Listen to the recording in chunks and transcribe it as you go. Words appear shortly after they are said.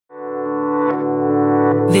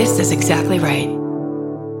This is exactly right.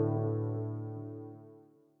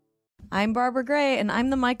 I'm Barbara Gray, and I'm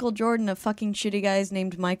the Michael Jordan of fucking shitty guys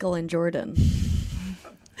named Michael and Jordan.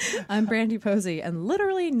 I'm Brandy Posey, and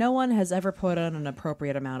literally no one has ever put on an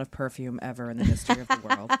appropriate amount of perfume ever in the history of the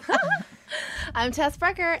world. I'm Tess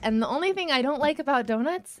Brecker, and the only thing I don't like about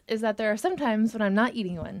donuts is that there are some times when I'm not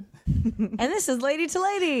eating one. And this is Lady to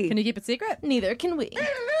Lady. Can you keep it secret? Neither can we.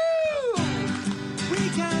 We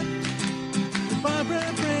got Barbara,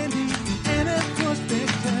 Brandy, and of course Big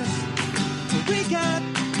Tess. We got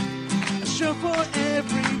a show for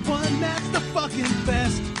everyone that's the fucking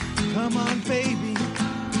best. Come on, baby,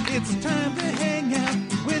 it's time to hang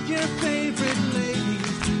out with your favorite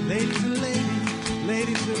ladies. Lady to lady,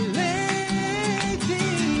 lady to lady.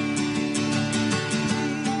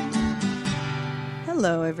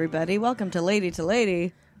 Hello, everybody. Welcome to Lady to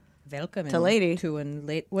Lady. Welcome To lady. To and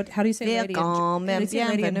late. What? How do you say lady? Welcome How do you say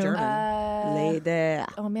lady in bienvenue. German? Lady.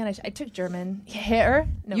 Oh man, I took German. Hair?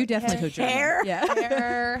 No, You definitely took German. Hair?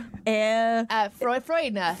 Hair. Freud.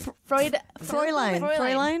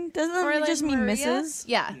 Fräulein. Doesn't that just mean Maria? Mrs.?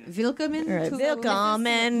 Yeah. Willkommen All right. to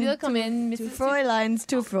Willkommen, To Mrs. Fräuleins,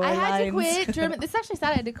 to Fräuleins. I had to quit German. This is actually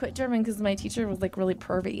sad. I had to quit German because my teacher was like really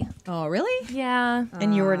pervy. Oh, really? Yeah.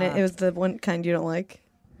 And you were in it. It was the one kind you don't like.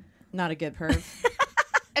 Not a good perv.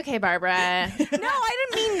 Okay, Barbara. No, I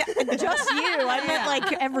didn't mean just you. I meant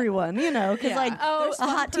like everyone, you know, because like Oh, a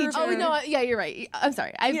hot teacher. Oh, no, yeah, you're right. I'm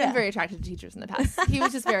sorry. I've been very attracted to teachers in the past. He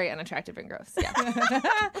was just very unattractive and gross. Yeah.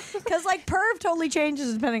 Because like perv totally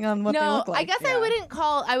changes depending on what they No, look like. I guess I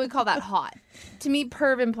would call that hot. To me,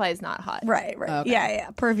 perv implies not hot. Right. Okay. Yeah.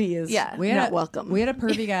 Pervy is not welcome. We had a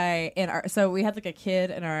pervy guy in our. So we had like a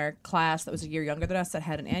kid in our class that was a year younger than us that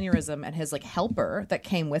had an aneurysm, and his like helper that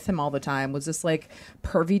came with him all the time was this like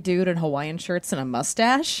pervy dude in Hawaiian shirts and a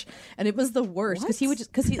mustache, and it was the worst because he would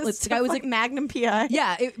just the guy was like Magnum PI.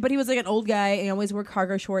 Yeah, but he was like an old guy and he always wore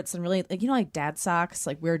cargo shorts and really like like dad socks,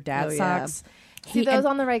 like weird dad socks. See, those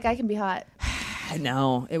on the right guy can be hot. I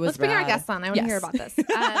know it was. Let's bring our rad. guests on. I want to hear about this.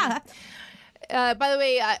 By the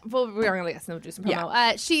way, we are going to do some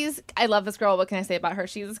promo. Yeah. I love this girl. What can I say about her?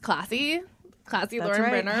 She's classy. Lauren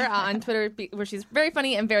right. Brenner on Twitter, where she's very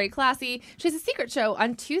funny and very classy. She has a secret show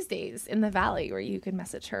on Tuesdays in the Valley where you can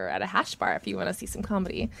message her at a hash bar if you want to see some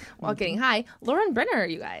comedy while getting high. Lauren Brenner,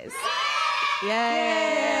 you guys. Yay!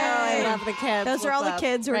 I love the kids. Those are all the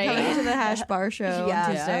kids who are Right? coming to the hash bar show Yeah.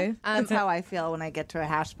 on Tuesday. That's how I feel when I get to a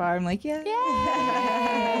hash bar. I'm like, yeah.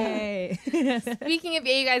 Hey. Speaking of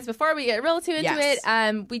you guys, before we get real too into Yes.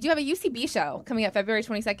 it, we do have a UCB show coming up February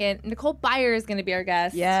 22nd. Nicole Byer is going to be our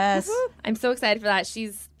guest. Yes. I'm so excited for that.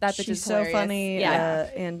 She's She's is so hilarious. funny, Yeah.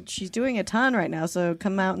 and she's doing a ton right now. So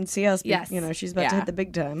come out and see us. Yes. She's about to Yeah. hit the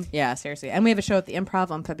big time. Yeah, seriously. And we have a show at the Improv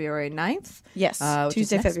on February 9th. Yes, which is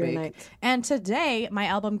Tuesday, next February week. 9th. And today, my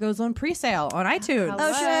album goes on pre-sale on iTunes.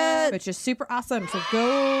 Oh, shit. Which is super awesome. So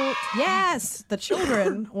go. Yes, the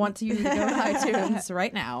children want you to go to iTunes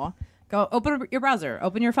right now. Go open your browser,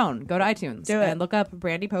 open your phone, go to iTunes, Do it. and look up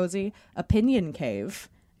Brandy Posey Opinion Cave.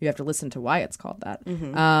 You have to listen to why it's called that.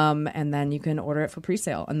 Mm-hmm. And then you can order it for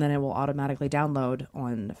pre-sale, and then it will automatically download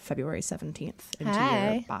on February 17th into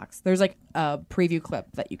Hi. your box. There's like a preview clip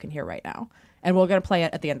that you can hear right now, and we're going to play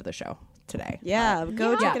it at the end of the show today. Yeah,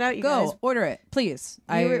 go check it out, you go guys. order it, please.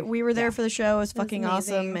 We were there for the show. It was fucking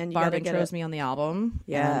amazing. awesome. And you Barb gotta get intros it. me on the album.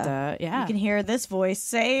 Yeah. And, You can hear this voice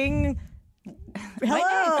saying,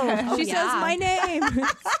 "Hello." She says my name.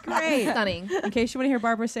 It's great. Stunning. In case you want to hear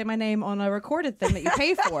Barbara say my name on a recorded thing that you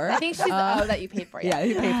pay for. I think she's that you paid for. Yeah,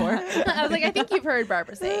 you pay for. I was like, I think you've heard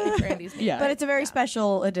Barbara say Brandy's name. Yeah. But it's a very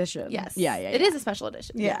special edition. Yes. Yeah. It is a special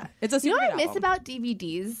edition. Yeah. It's a You know secret what I miss album. about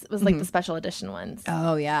DVDs was like the special edition ones.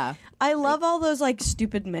 Oh, yeah. I love all those like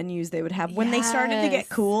stupid menus they would have when they started to get Yes.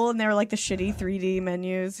 cool, and they were like the shitty 3D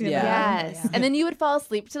menus. You Yeah. know? Yes. And then you would fall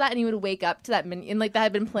asleep to that and you would wake up to that menu and like that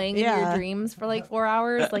had been playing in your Yeah. dreams for like 4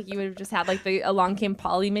 hours. Like you would have just had like the Along Came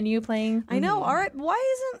Polly menu playing. I know. All right.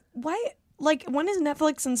 When is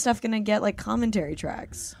Netflix and stuff gonna get like commentary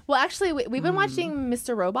tracks? Well, actually, we've been watching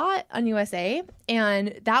Mr. Robot on USA,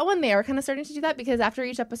 and that one they are kind of starting to do that because after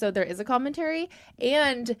each episode there is a commentary,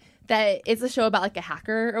 and that it's a show about like a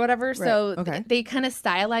hacker or whatever. So Okay. they kind of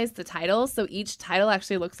stylize the titles, so each title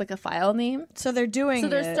actually looks like a file name. So they're doing. So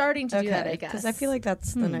they're starting to do that, I Because guess. I feel like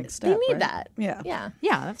that's the next step. They need right? that. Yeah. Yeah.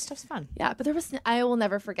 Yeah, that stuff's fun. Yeah. But I will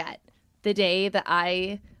never forget the day that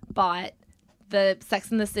I bought the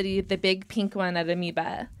Sex and the City, the big pink one at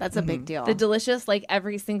Amoeba. That's a big deal. The delicious, like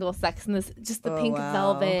every single Sex in this, just the pink wow.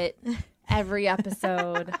 velvet. every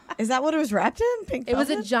episode. Is that what it was wrapped in? Pink It was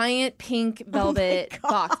a velvet? giant pink velvet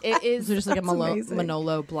box. It is Is there just like a amazing.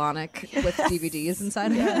 Manolo Blahnik with DVDs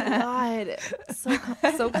inside of it?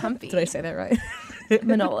 God, so comfy. Did I say that right?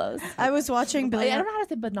 Manolos. I was watching I Billy. don't know how to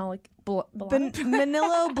say Manolo.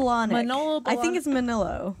 Manilo Blahnik. Manolo I think Blahnik. it's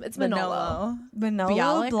Manilo. It's Manolo. Manolo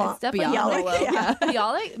Bialik? Blahnik. It's definitely Bialik, Manolo. yeah.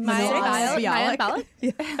 Bialik? Bialik.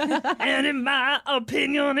 Bialik? And in my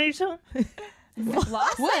opinionation,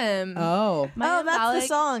 Blossom. Oh. Oh, that's the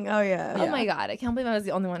song. Oh, yeah. Oh my God. I can't believe I was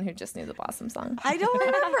the only one who just knew the Blossom song. I don't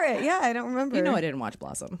remember it. Yeah, I don't remember. You know I didn't watch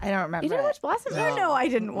Blossom. I don't remember. You didn't watch Blossom? You know I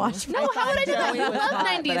didn't watch. No, how would I do that? Joey You was love hot,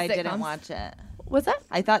 90s but I sitcoms. didn't watch it. What's that?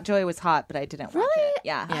 I thought Joey was hot, but I didn't watch Really? it.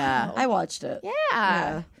 Yeah. Yeah. I watched it.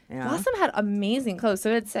 Yeah. Yeah. Blossom had amazing clothes. So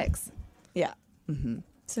did Six. Yeah.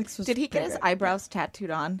 6 was Did he get pretty his good. eyebrows tattooed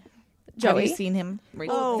on? Joey? Have you seen him recently?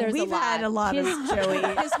 Oh, There's we've had a lot of Joey.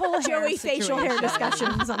 His whole Joey facial hair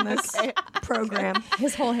discussions on this program.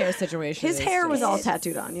 His whole hair situation. His is hair was just- all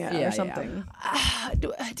tattooed on, Yeah, or yeah. something.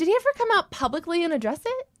 Did he ever come out publicly and address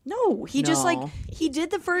it? No, he just like No. he did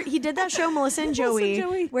that show Melissa and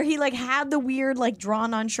Joey, where he like had the weird like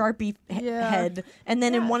drawn on Sharpie head, and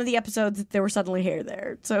then in one of the episodes there was suddenly hair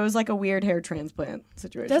there, so it was like a weird hair transplant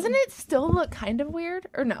situation. Doesn't it still look kind of weird?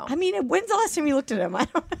 Or no? I mean, when's the last time you looked at him? I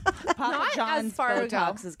don't know. Papa Not John's as far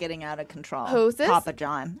Botox ago. is getting out of control. Who's this? Papa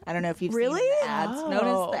John. I don't know if you've Really? seen the ads. Oh.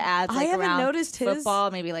 Notice the ads. I Like, haven't around noticed his. football,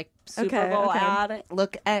 maybe like Super Okay, Bowl okay. ad.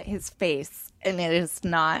 Look at his face, and it is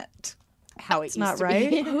not how it It's used not to right.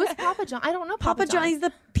 be. Who's Papa John? I don't know Papa John, he's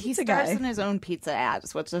the He pizza stars guy. in his own pizza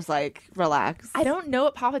ads, which is like relax. I don't know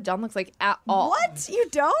what Papa John looks like at all. What? You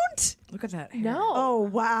don't? Look at that hair. No. Oh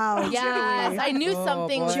wow! Yes, Joey. I knew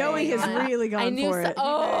something. boy. Joey has was really gone I knew for it.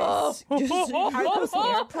 Oh,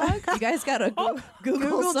 You guys got to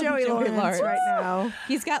Google some Joey Lawrence right now.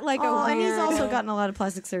 He's got like Oh, a and he's weird- also gotten a lot of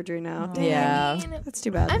plastic surgery now. Yeah. I mean, That's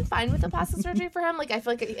too bad. I'm fine with the plastic surgery for him. Like I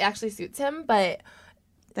feel like it actually suits him, but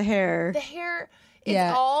The hair. the hair. It's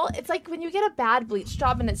Yeah. it's like when you get a bad bleach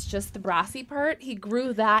job and it's just the brassy part, he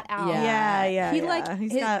grew that out. Yeah. Yeah. He, yeah. like,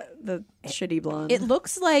 He's it- got the shitty blonde. It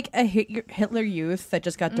looks like a Hitler Youth that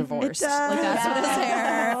just got divorced. It does. Like that's what his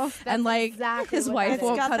hair. That's And like exactly his what wife It's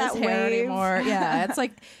won't got cut his that hair wave. anymore. Yeah,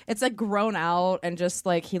 it's like grown out and just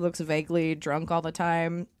like he looks vaguely drunk all the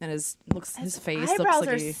time, and his face looks Eyebrows like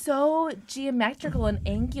are so geometrical and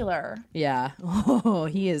angular. yeah. Oh,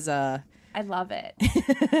 he is I love it.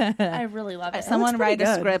 I really love it. Someone pretty write a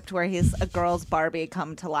good. script where he's a girl's Barbie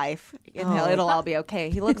come to life, and it'll all be okay.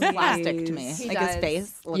 He looks plastic to me. He Like does. his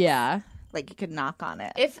face looks yeah. like you could knock on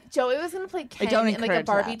it. If Joey was going to play Ken don't in like a encourage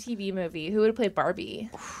Barbie that. TV movie, who would play Barbie?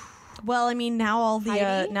 well, I mean, now all the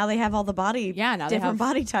Heidi? now they have all the body, Yeah, now they different have-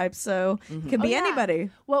 body types, so it could be Oh, yeah. anybody.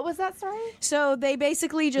 What was that story? So they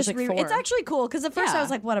basically just like four. it's actually cool because at first I Yeah. was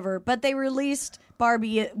like whatever, but they released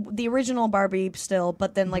Barbie, the original Barbie still,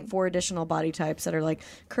 but then like 4 additional body types that are like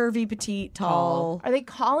curvy, petite, tall. Are they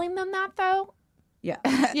calling them that though? Yeah.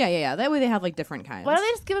 Yeah. That way they have like different kinds. Why don't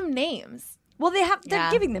they just give them names? Well, they're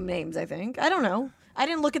Yeah. giving them names. I think I don't know. I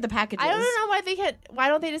didn't look at the packages. I don't know why they can't. Why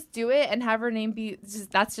don't they just do it and have her name be?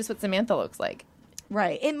 That's just what Samantha looks like.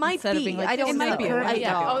 Right. It might Instead of be. being like, I don't it know. might be. It might be.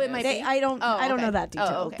 Oh, it might They, be. I don't. Oh, I don't okay. know that detail.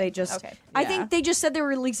 Oh, okay. They just. Okay. I Yeah. think they just said they were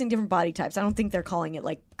releasing different body types. I don't think they're calling it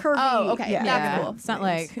like curvy. Oh, okay. Yeah. That's yeah. cool. It's not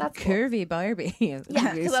like That's cool. curvy Barbie. Yeah,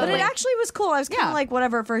 But it actually was cool. I was kind of Yeah. like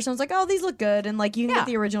whatever at first. I was like, oh, these look good, and like you can Yeah. get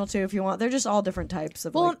the original too if you want. They're just all different types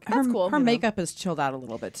of well, like. her, cool, her you know. makeup has chilled out a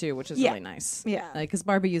little bit too, which is Yeah. really nice. Yeah. because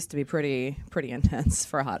Barbie used to be pretty intense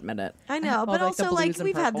for a hot minute. I know, All, but like, the also blues like and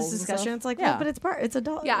we've had this purples and discussion. stuff. It's like, Yeah. well, but it's a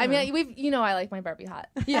doll. Yeah, I you know. mean, I like my Barbie hot.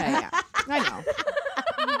 Yeah, I know.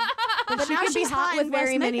 but she now could be she's hot with with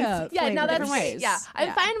very less many. makeup. Yeah, now that's different ways. Yeah, I'm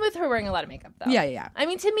Yeah. fine with her wearing a lot of makeup though. Yeah. I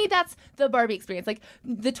mean, to me, that's the Barbie experience. Like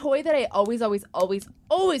the toy that I always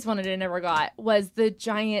wanted and never got was the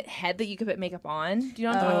giant head that you could put makeup on. Do you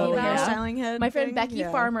know what I'm talking the about? hairstyling head. My friend thing? Becky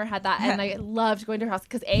Yeah. Farmer had that, and I loved going to her house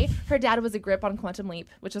because her dad was a grip on Quantum Leap,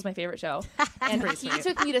 which was my favorite show, and he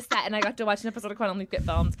took me to set, and I got to watch an episode of Quantum Leap get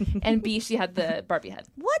filmed. And B, she had the Barbie head.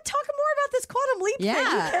 What? Talk more about this quantum leap thing.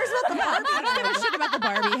 Yeah. Who cares about the Barbie? I don't give a shit about the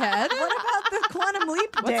Barbie head. What about the quantum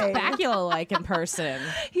leap day? What's Bacula like in person?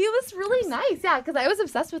 He was really nice, yeah, because I was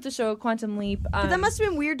obsessed with the show Quantum Leap. But that must have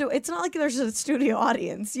been weird. It's not like there's a studio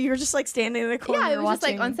audience. You're just like standing in a corner. Yeah, it was just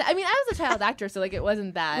watching. like on set. I mean, I was a child actor, so like it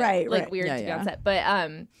wasn't that Right, like right. weird Yeah, to be yeah. on set. But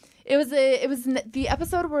it was the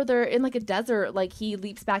episode where they're in like a desert. Like he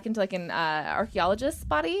leaps back into like an archaeologist's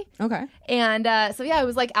body, Okay. and so yeah, it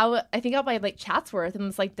was like out. I think out by like Chatsworth and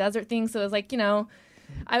this like desert thing. So it was like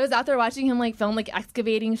I was out there watching him like film like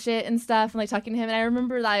excavating shit and stuff and like talking to him. And I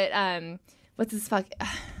remember that what's his fuck.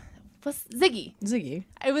 was Ziggy. Ziggy.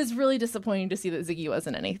 It was really disappointing to see that Ziggy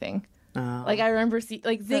wasn't anything. Oh. Like I remember,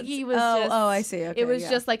 Ziggy was. I see. Okay, it was yeah.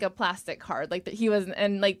 just like a plastic card, like that he wasn't,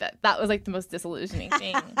 and like that was like the most disillusioning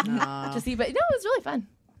thing to see. But no, it was really fun.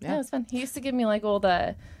 Yeah, it was fun. He used to give me like all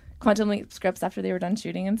the Quantum Leap scripts after they were done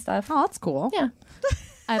shooting and stuff. Oh, that's cool. Yeah.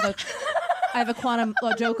 I have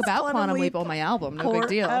a joke about Quantum Leap on my album. No big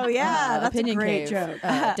deal. Oh yeah, that's Opinion a great Cave. joke.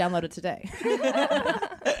 Download it today.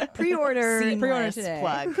 Pre-order. Pre-order today.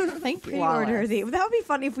 Plug. Thank you. Pre-order the. That would be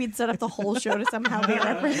funny if we'd set up the whole show to somehow be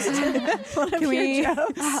referenced. One of Can we, your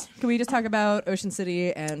jokes. can we just talk about Ocean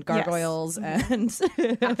City and gargoyles and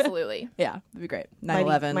Absolutely. yeah, that'd be great.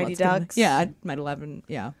 9/11. Mighty let's get- Ducks. Yeah, Mighty 11.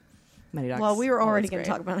 Yeah, Mighty Ducks. Well, we were already Always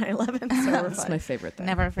going to great. talk about 9/11, so we're That's fine. my favorite thing.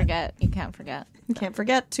 Never forget. You can't forget. Can't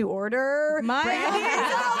forget to order My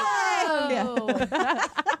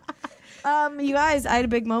You guys, I had a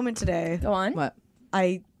big moment today. Go on. What?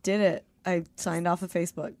 I did it. I signed off of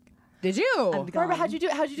Facebook. Did you? Barbara, how'd you do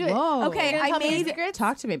it? How'd you do it? Whoa. Okay, You're gonna I tell me made- secrets?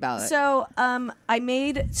 Talk to me about it. So,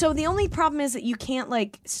 so the only problem is that you can't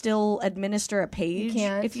like still administer a page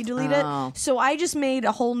can't. if you delete Oh. it. So I just made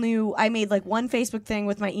I made like one Facebook thing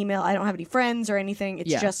with my email. I don't have any friends or anything. It's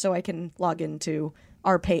Yeah. just so I can log into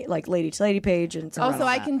our page, like Lady to Lady page, and so Oh, on. so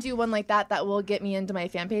I can do one like that will get me into my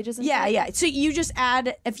fan pages and Yeah, stuff? yeah. So you just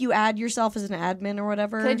if you add yourself as an admin or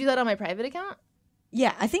whatever. Can I do that on my private account?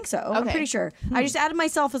 Yeah, I think so. I'm Okay. pretty sure. I just added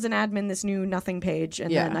myself as an admin this new nothing page, and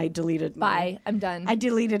Yeah. then I deleted. Bye. I'm done. I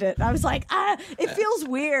deleted it. I was like, it feels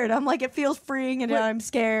weird. I'm like, it feels freeing, and I'm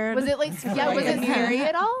scared. was it like, yeah, was it scary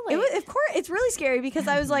at all? Like, It was, of course, it's really scary because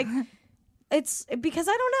I was like, it's because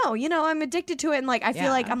I don't know. You know, I'm addicted to it, and like I feel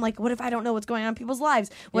Yeah. like I'm like, what if I don't know what's going on in people's lives?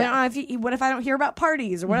 What if I don't hear about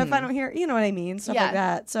parties, or what if I don't hear? You know what I mean? Stuff Yeah. like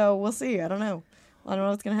that. So we'll see. I don't know. I don't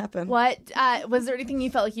know what's gonna happen. what was there anything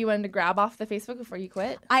you felt like you wanted to grab off the Facebook before you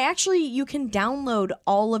quit? You can download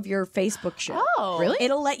all of your Facebook shit. Oh, Really?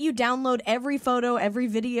 It'll let you download every photo, every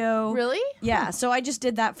video. Really? Yeah. So I just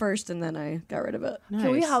did that first, and then I got rid of it. Nice.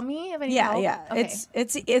 Can we help me? Have any Yeah, help? yeah. Okay.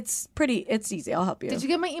 It's easy. I'll help you. Did you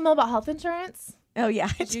get my email about health insurance? Oh yeah.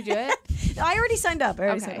 Did you do it? I already signed up.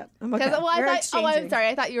 I'm okay. Because well, We're I'm exchanging. sorry.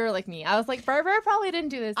 I thought you were like me. I was like, Barbara probably didn't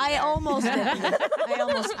do this. I either. almost did.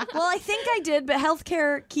 Well, I think I did, but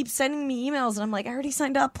healthcare keeps sending me emails, and I'm like, I already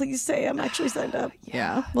signed up. Please say I'm actually signed up.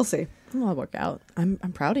 Yeah. We'll see. Well, it'll work out. I'm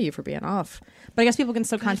proud of you for being off. But I guess people can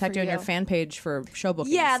still contact for you on your you. fan page for show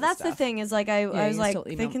bookings. Yeah, and that's the stuff. thing. Is like I you was can like, still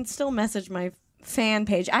they email. can still message my fan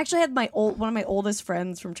page. I actually had one of my oldest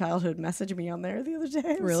friends from childhood message me on there the other day.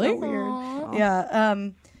 It was Really? so weird. Yeah.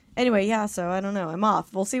 Anyway, yeah. So I don't know. I'm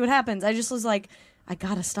off. We'll see what happens. I just was like, I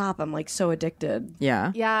gotta stop. I'm like so addicted.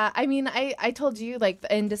 Yeah. Yeah, I mean, I told you, like,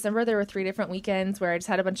 in December, there were 3 different weekends where I just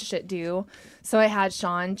had a bunch of shit due. So I had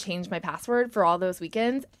Sean change my password for all those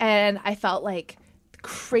weekends. And I felt like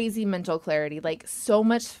crazy mental clarity, like so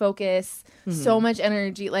much focus, so much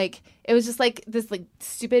energy. Like, it was just like this, like,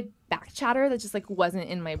 stupid back chatter that just, like, wasn't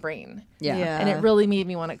in my brain. Yeah. Yeah. And it really made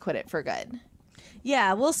me want to quit it for good.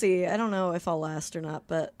 Yeah, we'll see. I don't know if I'll last or not,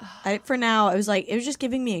 but for now, I was like, it was just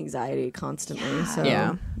giving me anxiety constantly. So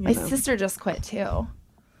Yeah. you My know. sister just quit, too.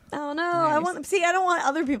 Oh no! I want to see. I don't want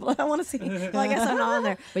other people. I don't want to see. Well, I guess I'm not on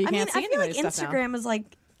there. But you I can't mean, see I feel like anybody's stuff now. Instagram is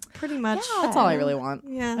like pretty much. That's all I really want.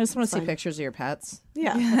 Yeah, I just want it's to see fine. pictures of your pets.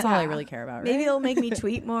 Yeah, That's all I really care about. maybe Right? it'll make me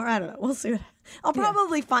tweet more. I don't know. We'll see. I'll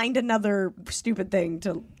probably find another stupid thing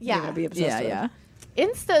to be obsessed Yeah, with. yeah.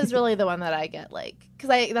 Insta is really the one that I get, like,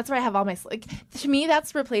 because that's where I have all my, like, to me,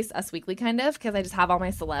 that's replaced Us Weekly, kind of, because I just have all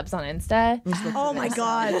my celebs on Insta. Oh my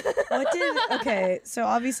god! Okay, so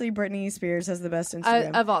obviously Britney Spears has the best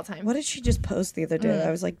Instagram Of all time. What did she just post the other day?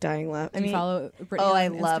 I was like dying laughing. Do you follow Britney Oh, I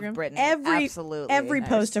on love Instagram? Britney. Every Absolutely.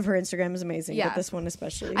 post of her Instagram is amazing, Yeah. but this one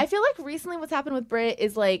especially. I feel like recently what's happened with Brit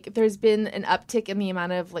is, like, there's been an uptick in the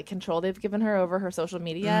amount of, like, control they've given her over her social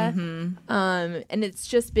media. And it's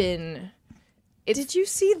just been... Did you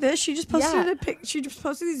see this? She just posted Yeah. She just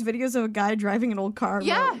posted these videos of a guy driving an old car.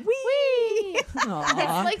 Yeah. Wee! It's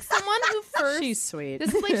Aw. like someone who first... She's sweet.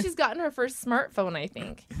 This is like she's gotten her first smartphone, I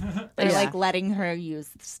think. They're Yeah. like letting her use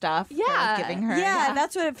stuff. they're Yeah. giving her. Yeah,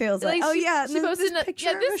 that's what it feels like. Like, Oh she- yeah, she and then posted this a- picture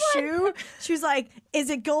yeah, of this a shoe. She was like, "Is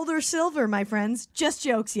it gold or silver, my friends? Just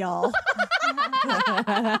jokes, y'all."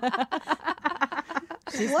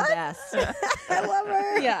 She's the best. I love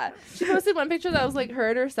her. Yeah. She posted one picture that was like her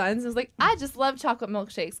and her sons. It was like, I just love chocolate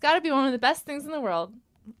milkshakes. Gotta be one of the best things in the world.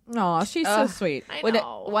 Aw, she's so sweet. I When,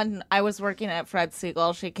 know. when I was working at Fred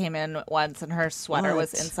Siegel, she came in once and her sweater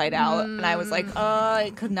was inside out. And I was like, oh,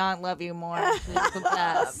 I could not love you more. She's the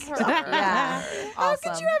best. yeah. How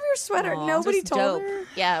Awesome. could you have your sweater? Aw, Nobody Just told dope. her.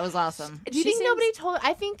 Yeah, it was awesome. Do you think nobody told?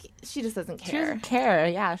 I think she just doesn't She care. doesn't care.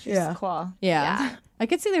 Yeah, she's Yeah. cool. Yeah. Yeah. I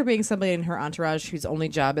could see there being somebody in her entourage whose only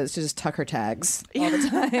job is to just tuck her tags all the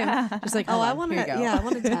time. Just like, Oh, I want to. Yeah, I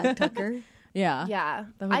want to tag Tucker. Yeah. Yeah.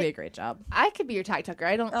 That would be a great job. I could be your tag tucker.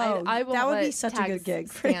 I don't. Oh, I won't that would be let such a tags good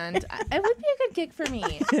gig. Stand. It would be a good gig for me.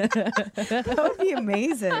 That would be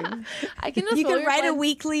amazing. I can just You roll could your write a one-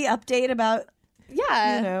 weekly update about,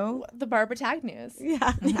 Yeah. you know. The Barbara tag news.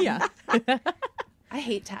 Yeah. Yeah. I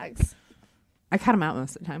hate tags. I cut them out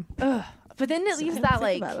most of the time. Ugh. But then it leaves that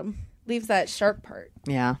like leaves that sharp part.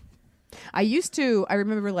 Yeah. I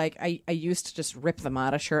remember like I used to just rip them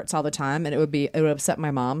out of shirts all the time, and it would upset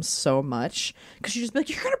my mom so much because she'd just be like,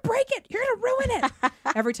 "You're gonna break it, you're gonna ruin it,"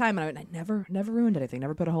 every time. And I never ruined anything,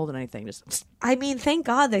 never put a hole in anything. Just I mean, thank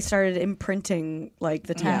God they started imprinting like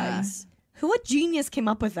the tags. What genius came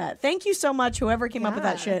up with that? Thank you so much, whoever came up with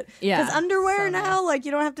that shit. Yeah. Because underwear So now, like, you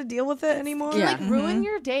don't have to deal with it anymore. Yeah. Like ruin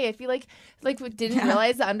your day if you like didn't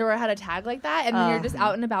realize the underwear had a tag like that, and then you're just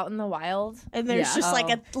out and about in the wild. And there's Yeah. just like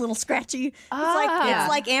a little scratchy. It's Yeah.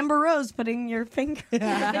 like Amber Rose putting your finger in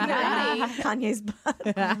Kanye's butt.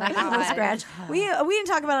 Oh my Little God. scratch. We didn't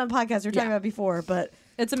talk about it on the podcast. We were talking about it before, but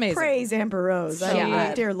it's amazing. praise Amber Rose. I mean,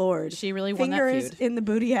 good. dear Lord, She really won that fingers feud. in the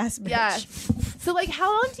booty ass bitch. Yeah. So like, how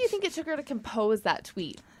long do you think it took her to compose that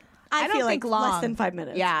tweet? I don't feel think like long. less than 5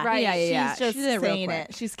 minutes. Yeah. Right. Yeah. She's just She did it real saying quick.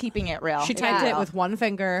 it. She's keeping it real. She typed Yeah. it with one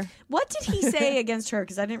finger. What did he say against her?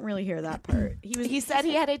 Because I didn't really hear that part. He said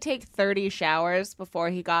he had to take 30 showers before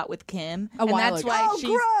he got with Kim. A while and that's ago. why Oh,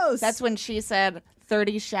 gross. That's when she said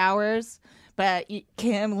 30 showers, but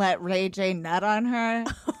Kim let Ray J nut on her.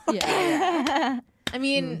 Yeah. I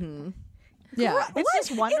mean, Yeah. It's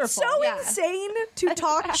just wonderful. It's so Yeah. insane to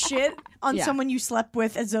talk shit on Yeah. someone you slept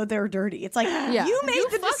with as though they're dirty. It's like Yeah. you made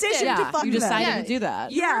the fucked decision it. to Yeah. fuck You them. decided Yeah. to do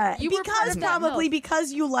that. Yeah, you were part because of that probably milk.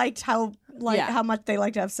 because you liked how Yeah. much they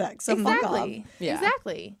like to have sex. So fuck off. exactly. Yeah.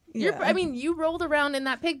 Exactly. Yeah. I mean, you rolled around in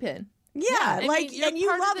that pig pen. Yeah, I like mean, you're and you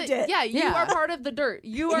part of loved the- it. Yeah, you Yeah. are part of the dirt.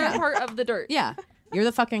 You are Yeah. part of the dirt. Yeah. You're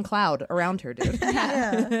the fucking cloud around her, dude.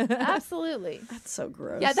 Yeah. Absolutely. That's so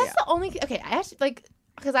gross. Yeah, that's the only. Okay, I actually like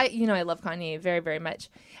because I love Kanye very, very much,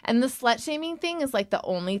 and the slut shaming thing is like the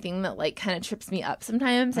only thing that like kind of trips me up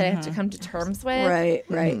sometimes. That I have to come to terms with. right.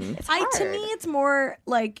 It's To hard. me, it's more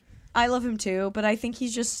like I love him too, but I think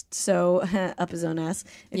he's just so up his own ass,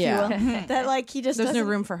 if Yeah. you will, that like he just There's no doesn't-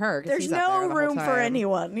 room for her. 'Cause There's he's up there no the room whole for time.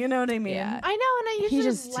 anyone. You know what I mean? Yeah. I know, and I usually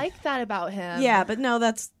just- like that about him. Yeah, but no,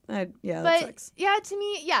 that's that But sucks. yeah, to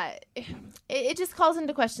me, yeah, it just calls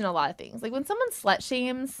into question a lot of things. Like when someone slut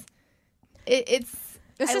shames, it's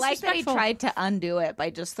I like that he disrespectful. tried to undo it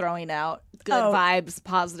by just throwing out good Oh. vibes,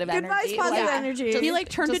 positive Good energy. vibes, positive Like, energy. just- He like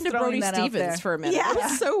turned just into throwing Brody that out there. Stevens for a minute. Yeah. It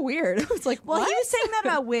was so weird. It was like, Well, what? he was saying that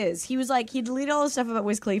about Wiz. He was like, he deleted all the stuff about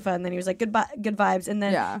Wiz Khalifa, and then he was like, good vibes. And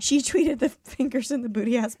then Yeah. she tweeted the fingers in the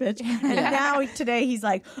booty ass bitch. And now today he's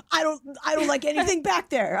like, I don't like anything back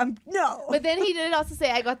there. No. But then he did also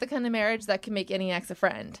say, "I got the kind of marriage that can make any ex a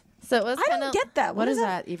friend." So it was I kind don't of get that. What does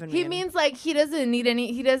that even mean? He means like he doesn't need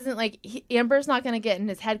any. He doesn't like Amber's not gonna get in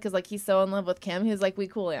his head because like he's so in love with Kim. He's like, "We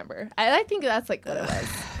cool, Amber." I think that's like what it was.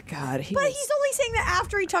 God, But he's only saying that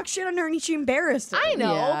after he talked shit on her and she embarrassed him. I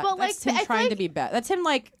know, Yeah, but like that's him I feel trying to like- be bad. That's him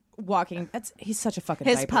like walking. He's such a fucking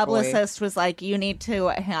His diaper publicist was like, "You need to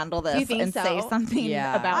handle this You think and say so? something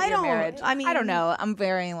Yeah. about I your don't- marriage." I mean- I don't know. I'm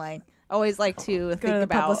very like always like to Go think to the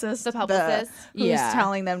about publicist. the publicist. who's Yeah.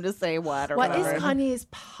 telling them to say what or What is whatever. Kanye's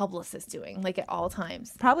publicist doing like at all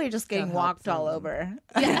times? Probably just getting God help walked all them. over.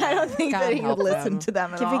 I don't think God that he help would listen them. to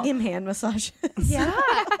them at Giving all. him hand massages. Yeah,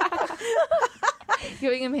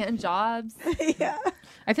 giving him hand jobs. yeah.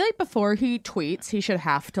 I feel like before he tweets, he should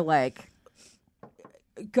have to like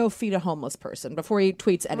go feed a homeless person before he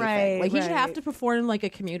tweets anything. Right, like he should have right. to perform like a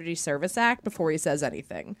community service act before he says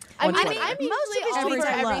anything. I on mean, Twitter. I'm Most of his usually all tweets for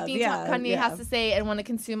I love, everything yeah, Kanye yeah. has to say and want to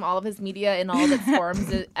consume all of his media in all of its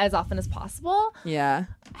forms as often as possible. yeah.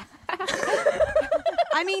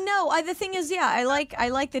 I mean, no. The thing is, yeah, I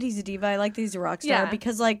like that he's a diva. I like that he's a rock star Yeah.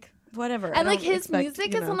 because, like, whatever. And like his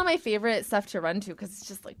music is one of my favorite stuff to run to because it's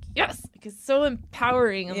just like yes, like it's so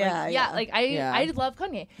empowering. And Yeah, like, yeah. like Yeah. I love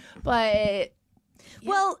Kanye, but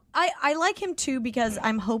Well, I like him too because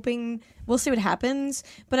I'm hoping we'll see what happens.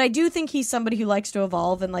 But I do think he's somebody who likes to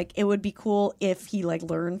evolve, and like it would be cool if he like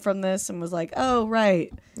learned from this and was like, oh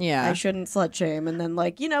right, Yeah. I shouldn't slut shame, and then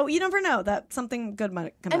like you never know that something good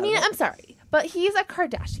might come. I out mean, of it. I'm sorry, but he's a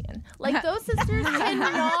Kardashian. Like those sisters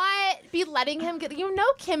cannot be letting him get.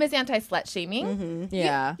 Kim is anti-slut shaming.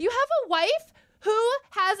 Yeah. You have a wife who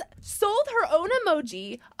has sold her own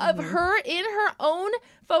emoji of her in her own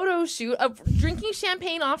photo shoot of drinking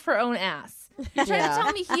champagne off her own ass. You're trying Yeah. to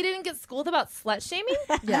tell me he didn't get schooled about slut shaming?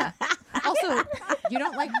 Yeah. Also, you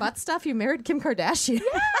don't like butt stuff? You married Kim Kardashian.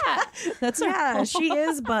 That's Yeah, she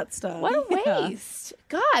is butt stuff. What a waste.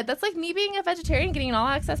 God, that's like me being a vegetarian getting an all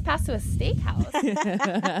access pass to a steakhouse.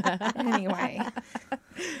 Anyway.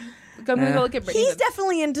 Go look at Brittany's. He's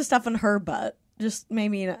definitely into stuff in her butt. Just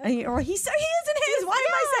maybe, or he is in his. Why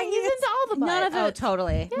am I saying he's into all the butt? None of it. Oh,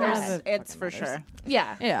 totally. Yeah. It's for sure.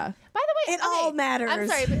 Yeah. Yeah. By the way, It all matters. I'm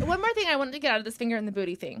sorry, but one more thing I wanted to get out of this finger in the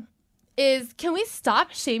booty thing is, can we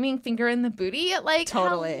stop shaming finger in the booty? Like,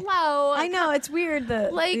 Totally. hello. I know it's weird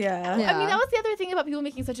that Like, yeah. I mean, that was the other thing about people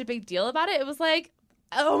making such a big deal about it. It was like,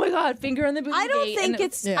 oh my God, finger in the booty. I don't gate. think And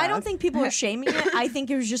it's. I don't think people are shaming it. I think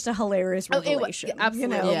it was just a hilarious it was- revelation. yeah,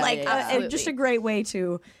 absolutely. You know, Yeah, like yeah, absolutely. just a great way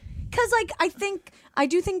to. Because like I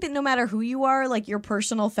do think that no matter who you are, like your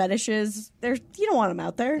personal fetishes, you don't want them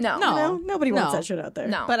out there. No. You know? Nobody wants No. that shit out there.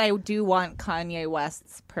 No. But I do want Kanye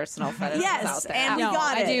West's personal fetishes out Yes, there. and we No,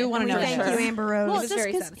 got I it. do wanna We know Thank that. you, Amber Rose. Well, was just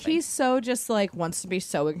very because satisfying. he's so just like wants to be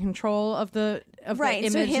so in control of the Right, the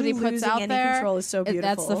so image him that he puts losing out any there. control is so That's the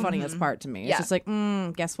beautiful. funniest part to me. Yeah. It's just like,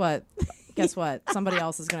 guess what? Guess what? Somebody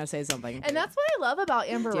else is gonna say something. And that's what I love about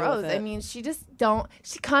Amber Deal Rose. with I it. mean,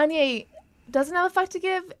 Kanye doesn't have a fuck to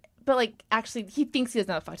give, but like actually he thinks he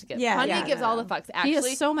doesn't have a fuck to give. Yeah, Kanye yeah, gives no. all the fucks. Actually,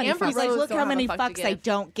 has so many Amber fucks. He's like, Rose look don't how have a many fuck to fucks I give.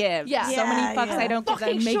 don't give. Yeah. So many Yeah, fucks yeah. I don't give.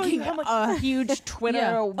 Fucking I'm show making you how much- a huge Twitter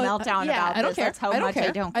meltdown yeah. about I don't this. care. That's how I don't much care.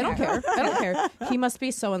 I don't I don't care. I don't care. He must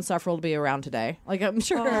be so insufferable to be around today. Like I'm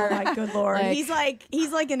sure. Oh my good lord! Like-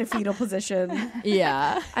 he's like in a fetal position.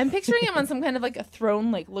 Yeah. I'm picturing him on some kind of like a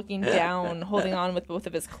throne, like looking down, holding on with both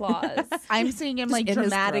of his claws. I'm seeing him like in his throne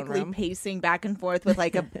dramatically room. pacing back and forth with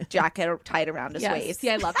like a jacket tied around his waist.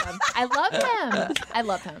 Yeah, I love him. I love him. I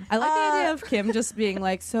love him. I like the idea of Kim just being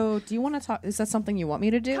like, "So, do you want to talk? Is that something you want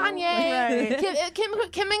me to do?" Kanye,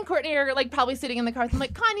 Kim and Courtney are like probably sitting in the car. I'm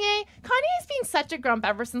like, Kanye's been such a grump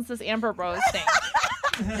ever since this Amber Rose thing.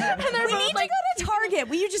 And they're We both need like, to go to Target.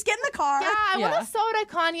 Will you just get in the car? yeah, I Yeah. want a soda,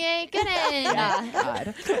 Kanye. Get in.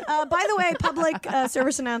 God. By the way, public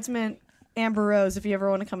service announcement. Amber Rose, if you ever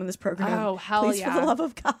want to come in this program, Oh, hell please, yeah. for the love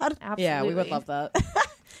of God. Absolutely. Yeah, we would love that.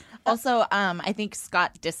 Also, I think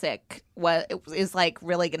Scott Disick is like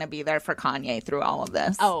really going to be there for Kanye through all of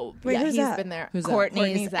this. Oh, Wait, yeah, who's he's that? been there. Who's that?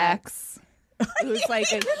 Courtney's ex. Who's like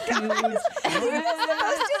a huge. the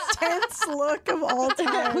most intense look of all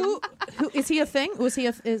time. Who is he a thing? Was he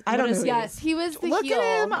a? I don't what is know he? who Yes, he was the Look heel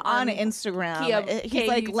at him on Instagram. He's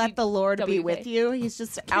like, "Let the Lord be with you." He's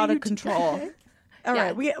just out of control. All Yeah.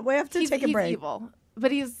 right, we have to take a he's break. evil,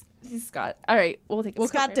 but he's Scott. All right, we'll take a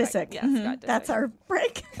Scott break. Disick. Yeah, Scott Disick. That's our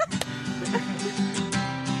break.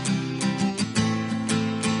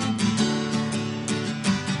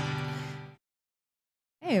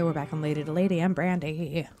 Hey, we're back on Lady to Lady. I'm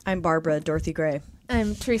Brandy. I'm Barbara Dorothy Gray.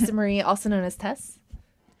 I'm Teresa Marie, also known as Tess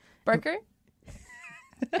Barker.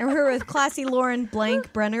 And we're here with classy Lauren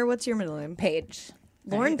Blank Brenner. What's your middle name? Page.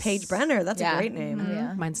 Lauren Nice. Page Brenner. That's Yeah. a great name.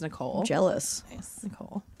 Yeah. Mine's Nicole. Jealous.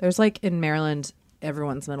 Nicole. There's like in Maryland,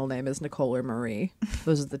 everyone's middle name is Nicole or Marie.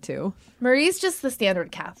 Those are the two. Marie's just the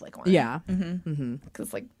standard Catholic one. Yeah.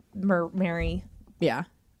 because like Mary. Yeah.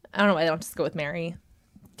 I don't know why they don't just go with Mary.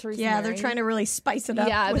 Teresa Yeah, Mary. they're trying to really spice it up.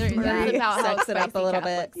 Yeah, with they're Marie. about how Sex it up a spicy little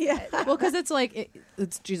Catholics bit. get. Yeah. Well, because it's like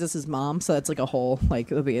it's Jesus's mom, so it's like a whole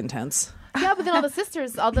like it'll be intense. Yeah, but then all the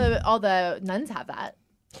sisters, all the nuns have that.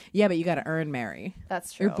 Yeah, but you got to earn Mary.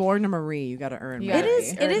 That's true. You're born to Marie. You got to earn Yeah. Mary.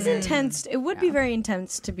 It is intense. It would be very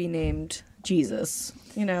intense to be named Jesus.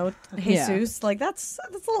 You know, Jesus. Like that's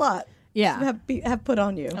a lot. Yeah. To have put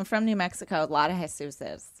on you. I'm from New Mexico. A lot of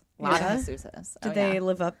Jesuses. A lot Yeah? of Jesuses. Did they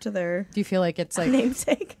live up to their Do you feel like it's like?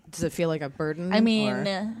 namesake? Does it feel like a burden? I mean,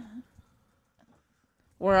 or-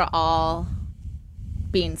 we're all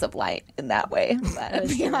beings of light in that way. But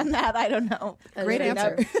beyond that, I don't know. great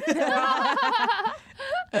answer.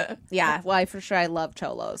 Yeah, well, for sure, I love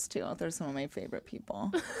cholos too. They're some of my favorite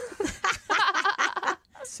people.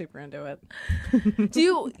 Super into it. Do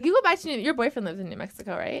you go back to your boyfriend lives in New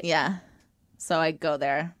Mexico, right? Yeah, so I go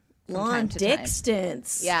there from Long time to dick time.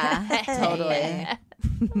 stints. Yeah, totally.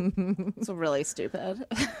 It's really stupid.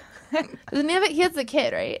 Doesn't he have he has a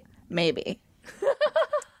kid, right? Maybe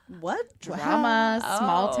What? drama,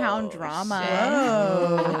 small town drama.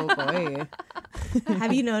 Oh boy.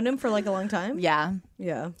 Have you known him for like a long time? Yeah.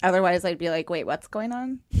 Yeah. Otherwise, I'd be like, "Wait, what's going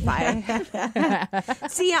on?" Bye.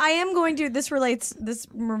 See, I am going to. This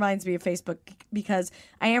reminds me of Facebook because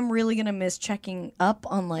I am really going to miss checking up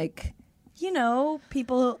on, like, you know,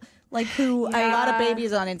 people like who A lot of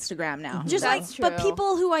babies on Instagram now. just That's like, but true.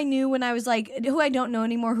 people who I knew when I was like, who I don't know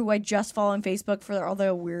anymore, who I just follow on Facebook for all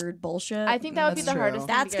the weird bullshit. I think that would be That's the true. hardest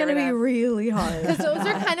thing that's to get gonna rid be of. really hard. Because those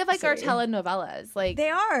are kind of like our telenovelas. Like They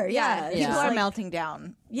are, yeah. Yeah. People are Like, melting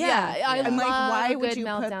down. yeah. I I'm like, love why a would good you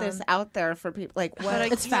meltdown. put this out there for people? Like, what?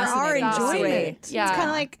 It's For our fascinating. enjoyment. Yeah. It's kind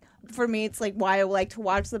of like, for me, it's like why I like to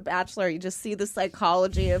watch The Bachelor. You just see the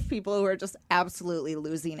psychology of people who are just absolutely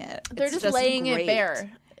losing it. They're It's just laying it great. bare.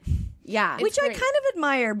 Yeah. Which I great. kind of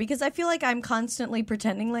admire because I feel like I'm constantly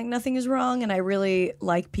pretending like nothing is wrong, and I really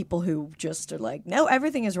like people who just are like, no,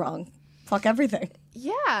 everything is wrong. Fuck everything.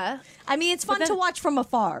 Yeah. I mean, it's fun to watch from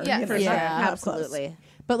afar. Yeah, you know, for not sure. up close. Absolutely.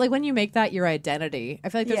 But like when you make that your identity, I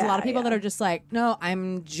feel like there's a Yeah, lot of people yeah. that are just like, no,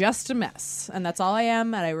 I'm just a mess, and that's all I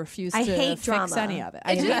am, and I refuse I to hate fix drama. any of it.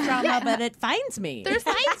 I hate drama, but it finds me. It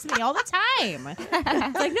finds me all the time.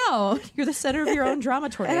 It's like, no, you're the center of your own drama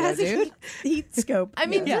tornado, dude. Heat scope. I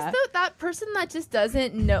mean, Yeah. just that person that just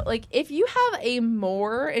doesn't know. Like, if you have a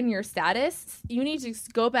more in your status, you need to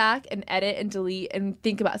just go back and edit and delete and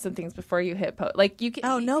think about some things before you hit post. Like, you can.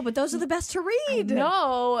 Oh no, but those are the best to read.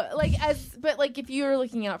 No, but if you're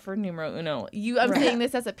looking out for numero uno, I'm saying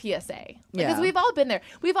this as a PSA because Yeah. we've all been there.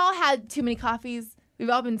 We've all had too many coffees.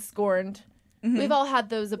 We've all been scorned. We've all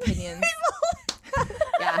had those opinions.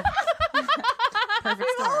 Yeah. Perfect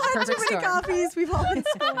storm. Too Perfect many storm. coffees. We've all been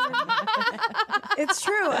scorned. It's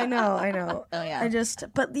true. I know. Oh, yeah.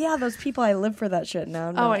 But yeah, those people, I live for that shit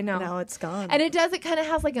now. Oh, I know. Now it's gone. And it kind of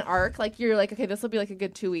has like an arc. Like you're like, okay, this will be like a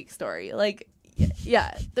good 2-week story. Like,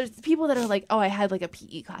 yeah, there's people that are like, oh, I had like a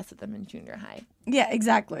PE class with them in junior high. yeah,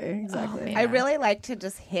 exactly. man. I really like to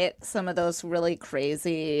just hit some of those really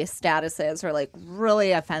crazy statuses or like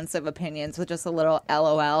really offensive opinions with just a little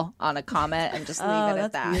LOL on a comment and just leave it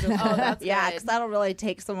at that. Oh, that's Yeah, good. because that'll really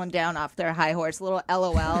take someone down off their high horse. A little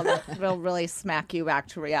LOL will really smack you back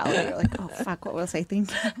to reality. You're like, oh, fuck, what was I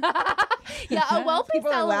thinking? Yeah, a well-placed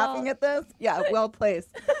People are LOL. laughing at this? Yeah, well placed.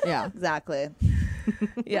 Yeah. Exactly.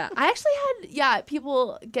 Yeah, I actually had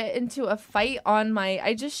people get into a fight on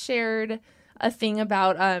I just shared a thing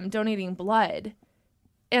about donating blood,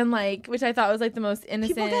 and like, which I thought was like the most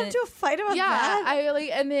innocent. People got into a fight about Yeah, that. I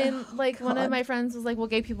like, and then like one of my friends was like, "Well,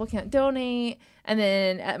 gay people can't donate," and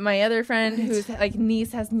then my other friend whose like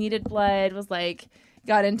niece has needed blood was like,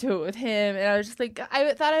 got into it with him, and I was just like,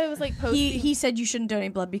 I thought I was like posting. He said you shouldn't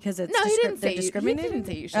donate blood because it's No, he didn't they're say you. He discriminating. didn't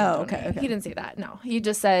say you shouldn't. Oh, okay, donate. okay. He didn't say that. No, he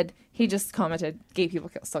just commented, "Gay people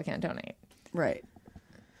still can't donate," Right.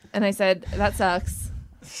 and I said, "That sucks."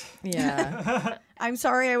 Yeah. I'm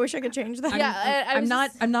sorry. I wish I could change that. Yeah, I I'm was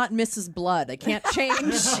not. just- I'm not Mrs. Blood. I can't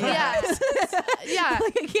change. Yeah, yeah.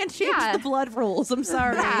 Like, I can't change Yeah. the blood rules. I'm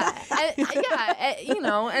sorry. And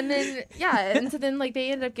then and so then like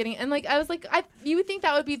they ended up getting, and like I was like, you would think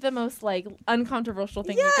that would be the most like uncontroversial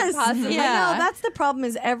thing you Yes. could possibly. Yeah. I know. That's the problem.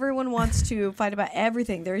 Is everyone wants to fight about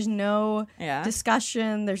everything. There's no Yeah.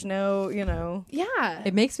 discussion. There's no. Yeah.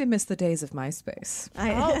 It makes me miss the days of MySpace.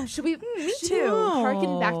 Oh, should we? Me should too. we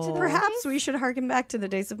harken back to the Perhaps we should harken back to the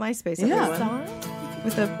days of MySpace. Yeah. Everyone. song.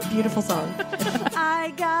 With a beautiful song.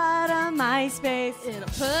 I got a MySpace. It'll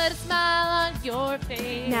put a smile on your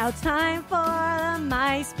face. Now it's time for the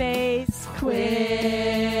MySpace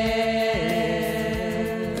quiz.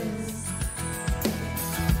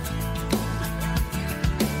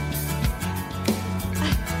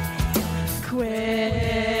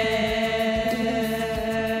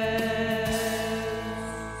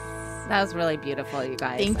 That was really beautiful, you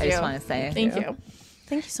guys. Thank I you. just want to say. Thank you.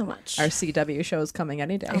 Thank you so much. Our CW show is coming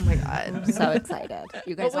any day. Oh my god. I'm so excited.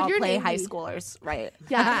 You guys What would all your play name high be? schoolers, right?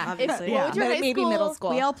 Yeah. Obviously, What would your high Maybe school, middle school.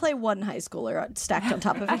 We all play one high schooler stacked on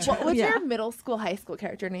top of each What other. would Yeah. your middle school, high school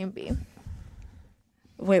character name be?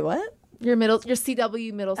 Wait, what? Your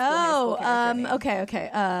CW middle school, high school character name.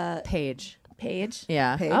 Okay. Page. Paige.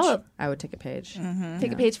 Yeah. Page. Oh, I would take a page.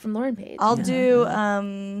 take a page from Lauren Page. I'll do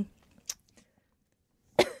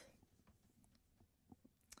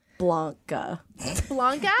Blanca.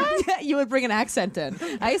 Blanca? You would bring an accent in.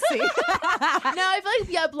 I see. No, I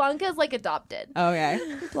feel like Blanca is like adopted. Okay.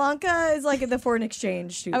 Blanca is like the foreign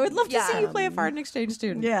exchange student. I would love to Yeah. see you play a foreign exchange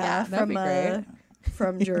student. Yeah, that'd from be great.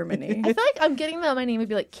 from Germany. I feel like I'm getting that my name would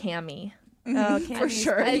be like Cammy. For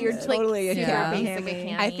sure. And You're like, totally a super Cammy. basic a Cammy.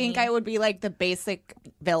 Cammy. I think I would be like the basic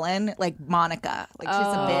villain, like Monica. Like she's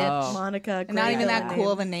a bitch. Monica. And not great even that name.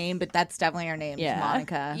 cool of a name, but that's definitely her name. Yeah.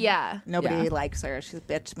 Monica. Yeah. Nobody Yeah. likes her. She's a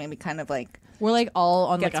bitch. Maybe kind of like We're like all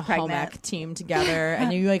on like Gets a home pregnant. ec team together,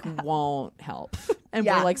 and you like won't help. And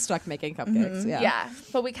we're like stuck making cupcakes. Yeah,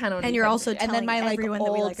 but we kind of. And you're also And then my like everyone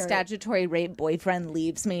that we old like our- statutory rape boyfriend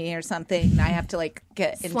leaves me or something, and I have to like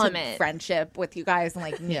get Slum into it. friendship with you guys and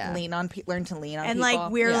like lean on, learn to lean on and people.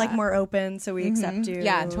 like we're like more open, so we accept you.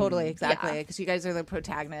 yeah, totally, exactly, because you guys are the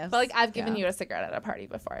protagonists. But like I've given you a cigarette at a party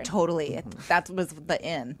before. totally, that was the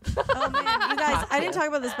in. Oh man, you guys! I didn't talk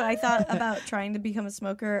about this, but I thought about trying to become a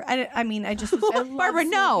smoker. I mean, I just was. Barbara,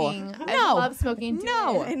 no. I love smoking. Do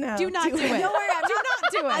No. it. I know. Do not do it. Don't worry, I'm Do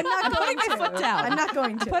not do it. I'm not I'm going putting my to. foot down. I'm not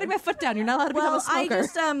going to. Putting my foot down. You're not allowed to become a Well, smoker. I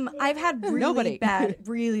just I've had really Nobody.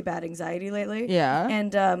 really bad anxiety lately. Yeah.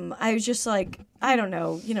 And I was just like, I don't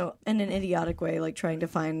know, in an idiotic way, like trying to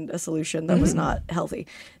find a solution that was not healthy.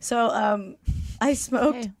 So I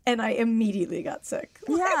smoked and I immediately got sick.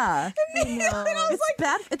 Yeah. Immediately, and I was It's like,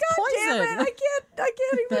 bad. It's God poison. damn it! I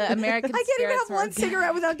can't even. The American I can't even spirits have one were-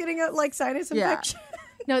 cigarette without getting a like sinus Yeah. infection.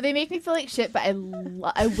 No, they make me feel like shit, but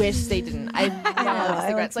I wish they didn't. I love I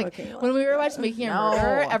cigarettes. like Like smoking a lot. when we were watching Making a No.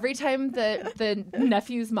 Murderer, every time the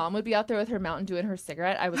nephew's mom would be out there with her Mountain Dew and her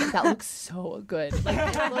cigarette, I was like, that looks so good. Like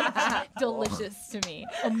it looked delicious to me.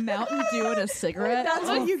 A Mountain Dew and a cigarette. That's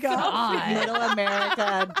what you got. Middle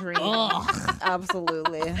America dream.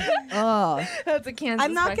 Absolutely. Oh. That's a Kansas.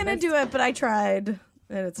 I'm not gonna breakfast. do it, but I tried, and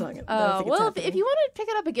it's not gonna. I don't Oh think it's well, if happening. you want to pick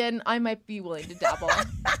it up again, I might be willing to dabble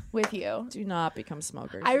with you. Do not become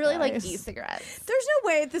smokers. I really like guys. e-cigarettes. There's no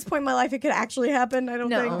way at this point in my life it could actually happen. I don't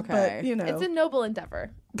No. think. Okay. But you know, It's a noble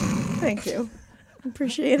endeavor. thank you.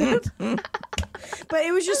 Appreciate it. But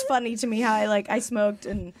it was just funny to me how I smoked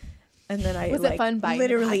and then I Was it fun buying the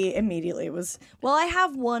literally immediately was. Well, I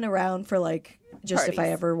have one around for like just if I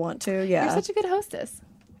Parties. ever want to. Yeah. You're such a good hostess.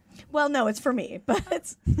 Well, no, it's for me, but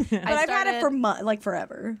I've had it for like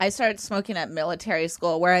forever. I started smoking at military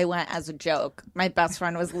school where I went as a joke. My best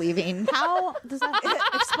friend was leaving. How does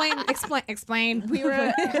that explain? We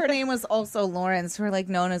were. Her name was also Lawrence. We were like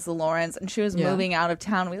known as the Lawrence, and she was moving out of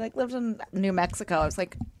town. We like lived in New Mexico. I was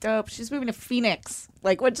like, dope. She's moving to Phoenix.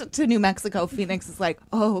 Like, went to New Mexico. Phoenix is like,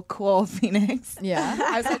 oh, cool, Phoenix. Yeah.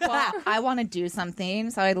 I was like, well, I want to do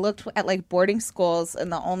something. So I looked at like boarding schools, and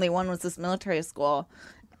the only one was this military school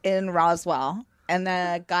in Roswell. And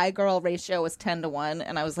the guy-girl ratio was 10-1,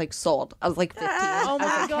 and I was like sold. I was like 15. Oh I was my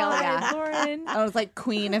like, hell yeah. god, Lauren. I was like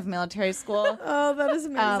queen of military school. Oh, that is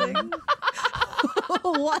amazing.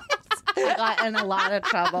 What? I got in a lot of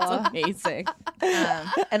trouble. Amazing.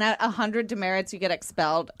 And at 100 demerits, you get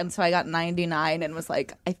expelled. And so I got 99 and was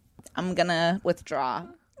like, I'm going to withdraw.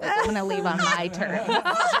 Like, I'm going to leave on my terms.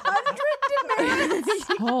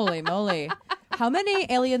 Holy moly. How many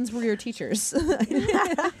aliens were your teachers?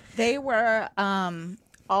 They were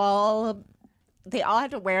they all had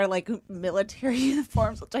to wear like military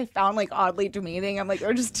uniforms, which I found like oddly demeaning. I'm like,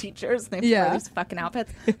 they're just teachers and they have to wear these fucking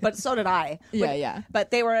outfits. But so did I. Yeah. But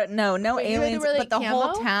they were no you had to aliens. wear, But like, the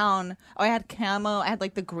whole camo? town. Oh, I had camo. I had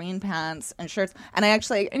like the green pants and shirts, and I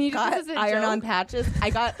actually And you did got this as a iron-on joke? patches. I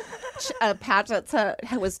got a patch that said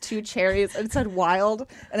was 2 cherries and it said wild,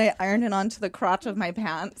 and I ironed it onto the crotch of my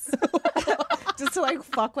pants. Just to like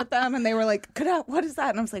fuck with them, and they were like, what is that?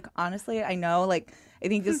 And I was like, honestly, I know, like, I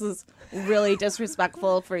think this is really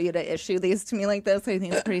disrespectful for you to issue these to me like this. I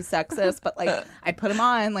think it's pretty sexist, but like, I put them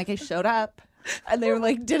on, like, I showed up, and they were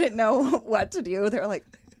like, didn't know what to do. They were like,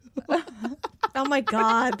 Oh my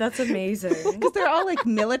god, that's amazing. because they're all like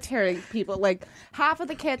military people. Like, half of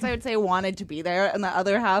the kids I would say wanted to be there, and the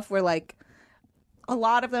other half were like, a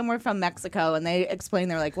lot of them were from Mexico, and they explained,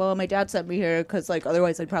 they're like, well, my dad sent me here because like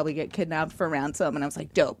otherwise I'd probably get kidnapped for ransom. And I was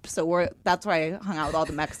like, dope. So that's why I hung out with all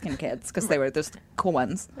the Mexican kids, because they were just cool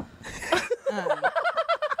ones.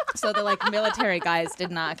 So the like military guys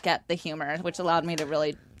did not get the humor, which allowed me to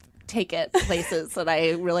really take it places that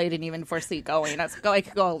I really didn't even foresee going. I was like, oh, I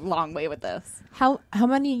could go a long way with this. How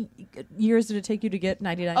many years did it take you to get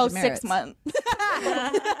 99 Oh, demerits? 6 months.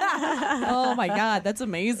 Oh my god, that's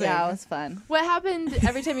amazing. Yeah, it was fun. What happened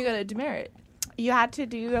every time you got a demerit? You had to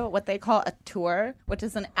do what they call a tour, which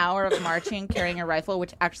is an hour of marching carrying a rifle,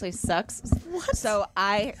 which actually sucks. What? So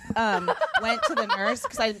I went to the nurse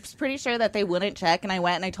because I was pretty sure that they wouldn't check, and I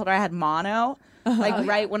went and I told her I had mono. Like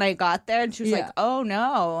right when I got there, and she was like, oh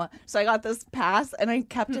no. So I got this pass, and I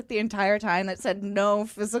kept it the entire time that said no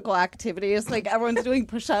physical activities. Like, everyone's doing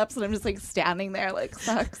push-ups, and I'm just like standing there like,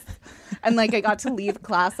 sucks. And like, I got to leave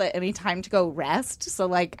class at any time to go rest, so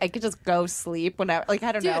like I could just go sleep whenever. Like,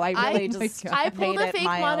 I don't know, I really just I pulled made a it fake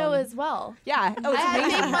my mono own. as well. Yeah, oh, I it's had a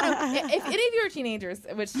amazing. fake mono. If any of you are teenagers,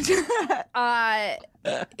 which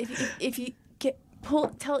if you get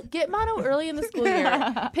get mono early in the school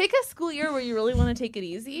year. Pick a school year where you really want to take it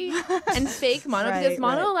easy and fake mono because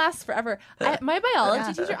mono lasts forever. My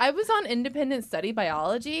biology teacher, I was on independent study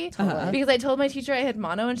biology because I told my teacher I had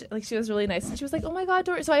mono and she was really nice and she was like, oh my God,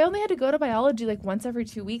 Dory. So I only had to go to biology like once every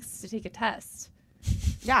 2 weeks to take a test.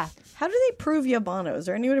 Yeah. How do they prove you have mono? Is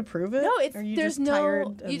there any way to prove it? No, You just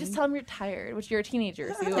tell them you're tired, which you're a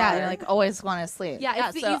teenager. So you like always want to sleep. Yeah,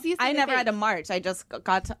 it's the easiest. I never had to march. I just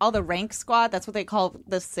got to all the rank squad. That's what they call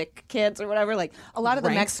the sick kids or whatever. Like a lot of the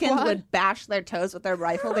Mexicans would bash their toes with their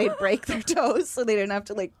rifle. They'd break their toes so they didn't have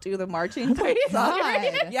to like do the marching.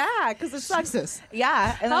 Yeah, because it sucks. Jesus.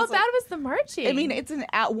 Yeah. And how bad was the marching? I mean, it's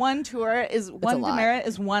one tour is one demerit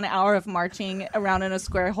is 1 hour of marching around in a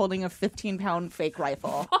square holding a 15-pound fake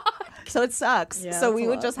rifle. So it sucks. Yeah, so we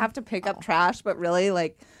would just have to pick up trash, but really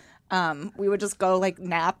like we would just go like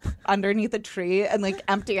nap underneath a tree and like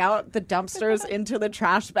empty out the dumpsters into the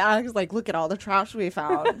trash bags. Like, look at all the trash we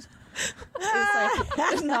found.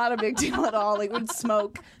 It's not a big deal at all. Like we'd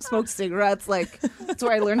smoke cigarettes. Like that's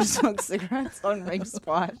where I learned to smoke cigarettes on rank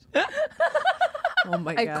squad. Oh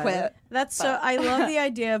my God. I quit. That's so. I love the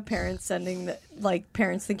idea of parents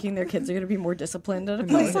parents thinking their kids are going to be more disciplined at a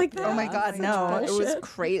place like that. Oh my God, no! It was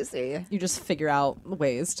crazy. You just figure out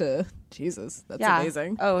ways to. Jesus, that's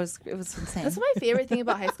amazing. Oh, it was insane. That's my favorite thing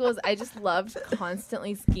about high school is I just loved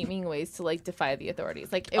constantly scheming ways to like defy the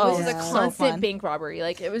authorities. Like it was just a constant bank robbery.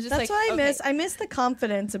 Like it was just that's what I miss. I miss the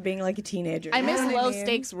confidence of being like a teenager. I miss low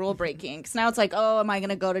stakes rule breaking. Because now it's like, oh, am I going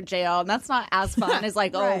to go to jail? And that's not as fun as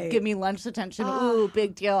like, oh, give me lunch detention. Ooh,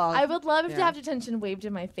 big deal. I would love to have detention waved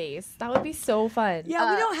in my face. That would be so fun.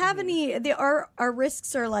 Yeah, we don't have any. Our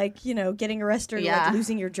risks are like getting arrested or like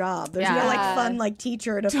losing your job. There's no like fun like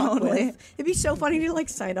teacher to fuck with. It'd be so funny to like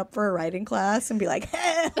sign up for a writing class and be like,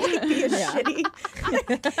 hey, be a shitty.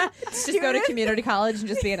 Just go to community college and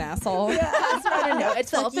just be an asshole. Yeah, that's what I know.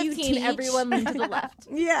 At like 12:15, everyone leaned to the left.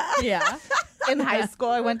 Yeah. In high school,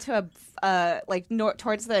 I went to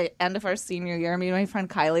towards the end of our senior year, me and my friend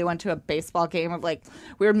Kylie went to a baseball game of like,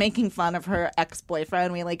 we were making fun of her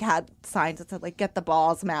ex-boyfriend. We like had signs that said like, get the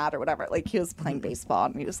balls, Matt, or whatever. Like he was playing baseball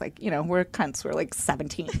and we was like, we're cunts. We're like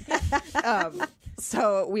 17.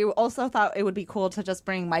 So we also thought it would be cool to just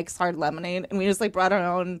bring Mike's Hard Lemonade, and we just like brought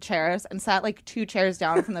our own chairs and sat like 2 chairs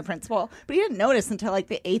down from the principal. But he didn't notice until like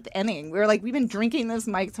the 8th inning. We were like, we've been drinking this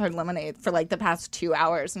Mike's Hard Lemonade for like the past 2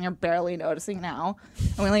 hours, and you're barely noticing now.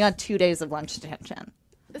 And we only got 2 days of lunch detention.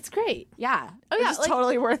 It's great. Yeah. Oh yeah, it's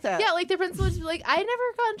totally worth it. Yeah, like the principal would be like, I never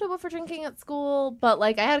got in trouble for drinking at school, but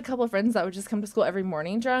like I had a couple of friends that would just come to school every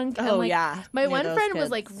morning drunk. And, my one friend was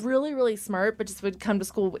like really, really smart, but just would come to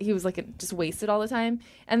school. He was like just wasted all the time,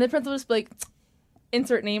 and the principal would just be like,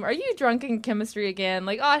 insert name, are you drunk in chemistry again?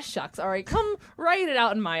 Like, oh shucks, all right, come write it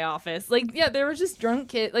out in my office. Like, yeah, there were just drunk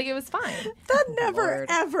kids. Like, it was fine. That never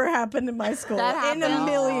ever happened in my school in a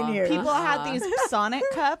million years. People had these Sonic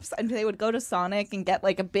cups, and they would go to Sonic and get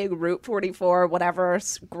like a big Route 44, whatever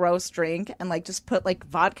gross drink, and like just put like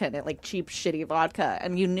vodka in it, like cheap shitty vodka.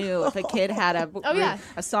 And you knew if a kid had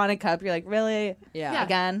a Sonic cup, you're like, really? Yeah.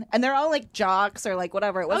 Again? And they're all like jocks or like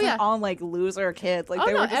whatever. It wasn't all like loser kids. Like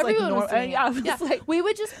they were just like normal. Yeah. Like, we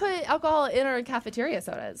would just put alcohol in our cafeteria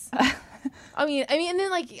sodas. I mean, and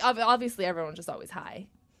then like obviously everyone was just always high.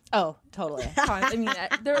 Oh, totally. I mean,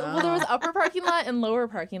 there was upper parking lot and lower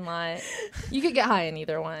parking lot. You could get high in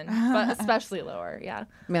either one, but especially lower. Yeah.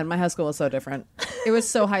 Man, my high school was so different. It was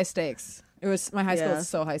so high stakes. My high school was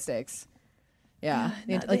so high stakes. Yeah,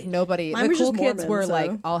 like nobody. The cool kids were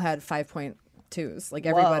like all had 5.2s. Like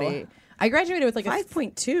everybody. I graduated with like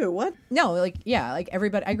 5.2. What? No, like like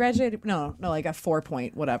everybody. I graduated. No, like a 4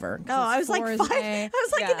 point whatever. Oh, I was like 5. I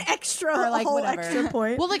was like an extra, or like whatever extra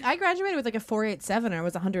point. Well, like I graduated with like a 4.87. And I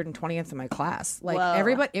was 120th in my class. Like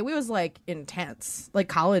everybody, it was like intense. Like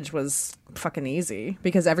college was fucking easy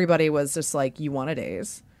because everybody was just like you wanted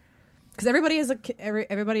A's. Because everybody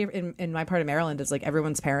in my part of Maryland is like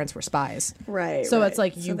everyone's parents were spies, right? So it's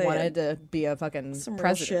like you wanted to be a fucking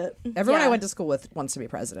president. Everyone I went to school with wants to be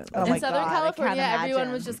president. Oh in Southern California,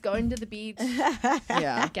 everyone was just going to the beach,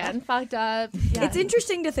 getting fucked up. Yeah. It's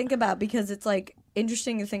interesting to think about because it's like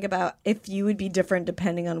interesting to think about if you would be different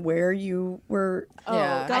depending on where you were.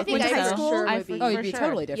 I think high school. You'd be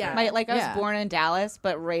totally different. Yeah. I was born in Dallas,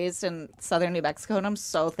 but raised in southern New Mexico, and I'm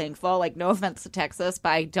so thankful. Like, no offense to Texas, but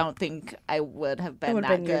I don't think I would have been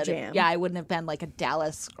that good. Yeah, I wouldn't have been like a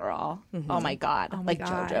Dallas girl. Mm-hmm. Oh my god, like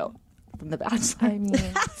JoJo from The Bachelor. I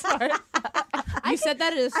mean, sorry. You said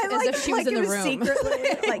that as if she was in the room.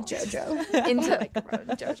 Secretly, like JoJo. Into like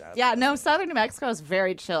JoJo. Yeah, no, southern New Mexico is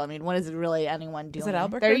very chill. I mean, what is really anyone doing? Is it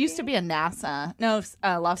Albuquerque? There used to be a NASA. No,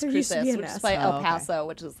 Las There used to Cruces, be a which is NASA. by El Oh, okay. Paso,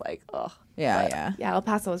 which is like, oh. Yeah. Yeah, El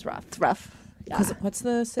Paso is rough. It's rough. Yeah. What's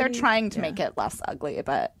the city? They're trying to make it less ugly,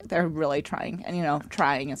 but they're really trying. And,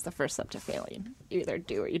 trying is the first step to failing. You either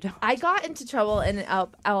do or you don't. I got into trouble in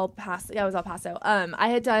El Paso. Yeah, it was El Paso. I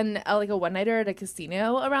had done like a one-nighter at a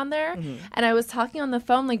casino around there, and I was talking on the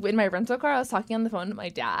phone, like in my rental car. I was talking on the phone to my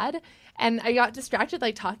dad, and I got distracted,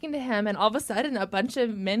 like talking to him, and all of a sudden, a bunch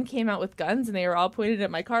of men came out with guns, and they were all pointed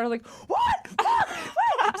at my car. I was like, "What? Wait,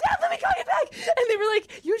 Dad, let me call you back!" And they were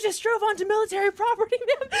like, "You just drove onto military property,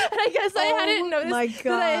 man." And I guess I hadn't noticed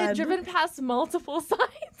that I had driven past multiple signs.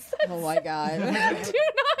 Oh my god. Do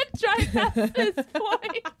not drive past this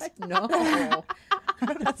point. No.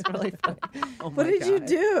 That's really funny. Oh my What did you God.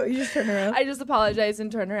 do? You just turned around? I just apologized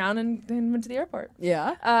and turned around and then went to the airport.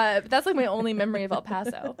 Yeah. But that's like my only memory of El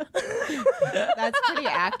Paso. That's pretty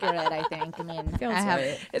accurate, I think. I mean, Feels I have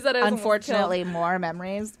right. Is that I was unfortunately more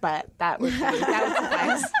memories, but that would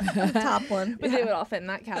suffice. Top one. but they would all fit in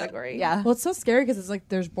that category. Yeah. Well, it's so scary because it's like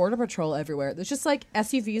there's border patrol everywhere. There's just like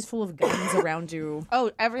SUVs full of guns around you.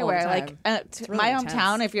 Oh, everywhere. All the Like time. my really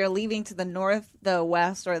hometown, intense. if you're leaving to the north, the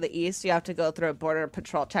west, or the east, you have to go through a border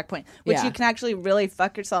patrol checkpoint, which Yeah. you can actually really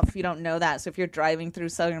fuck yourself if you don't know that. So if you're driving through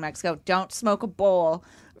southern Mexico, don't smoke a bowl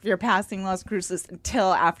if you're passing Las Cruces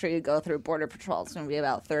until after you go through border patrol. It's going to be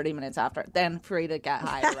about 30 minutes after. Then free to get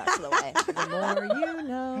high the rest of the way. The more you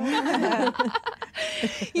know.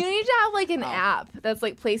 You need to have like an app that's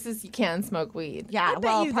like places you can smoke weed. Yeah, bet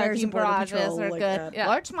well, you there's parking a border garages patrol are like good. that. Yeah.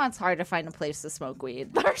 Larchemont's hard to find a place to smoke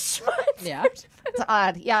weed. Larchmont. Yeah. It's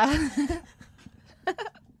odd. Yeah.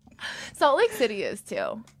 Salt Lake City is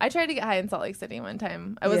too. I tried to get high in Salt Lake City one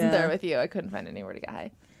time. I wasn't Yeah. there with you. I couldn't find anywhere to get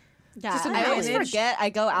high. Yeah, Just an I always advantage. forget. I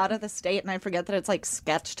go out of the state and I forget that it's like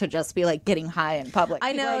sketch to just be like getting high in public.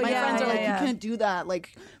 I People know, are- my yeah, friends are yeah, like, yeah. you can't do that.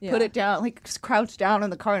 Like, Yeah. put it down. Like, just crouch down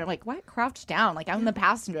in the car. And I'm like, why crouch down? Like, I'm the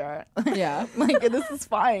passenger. Yeah. Like, this is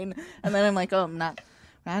fine. And then I'm like, oh, I'm not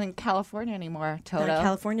in California anymore, Toto.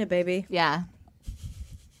 California, baby. Yeah.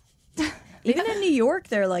 Even in New York,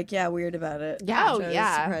 they're like, weird about it. Yeah. Which Oh, I was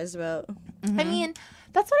yeah. surprised about. I mean,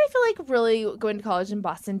 that's what I feel like really going to college in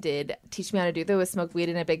Boston did teach me how to do, though, was smoke weed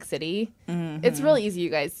in a big city. It's really easy, you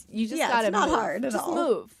guys. You just Yeah, gotta it's not move. hard at just all.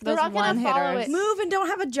 move. They're Those not gonna follow one-hitters. it. Move and don't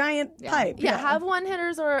have a giant pipe. Yeah, have one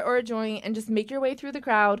hitters or a joint and just make your way through the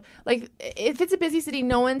crowd. Like, if it's a busy city,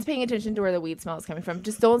 no one's paying attention to where the weed smell is coming from.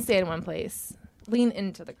 Just don't stay in one place. Lean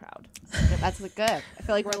into the crowd. That's good. I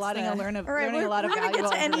feel like we're learning All right, learning a lot of we're gonna get valuable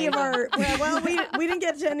to any of our. Well, we didn't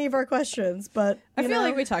get to any of our questions, but I you feel know,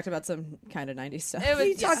 like we talked about some kind of 90s stuff. It was-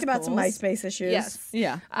 we talked about some Schools. MySpace issues. Yes.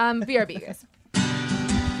 Yeah. BRB, guys.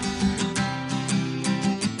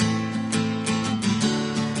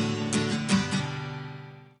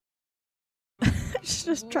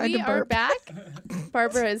 Just tried We to are burp. back.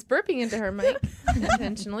 Barbara is burping into her mic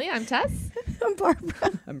intentionally. I'm Tess, I'm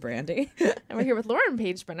Barbara. I'm Brandy. and we're here with Lauren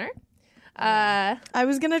Paige Brenner. I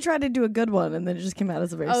was gonna try to do a good one, and then it just came out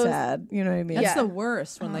as a very Oh, sad. You know what I mean? That's Yeah. the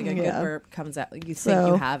worst when like a Yeah. good burp comes out. Like, you think So-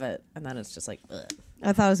 you have it, and then it's just like, ugh.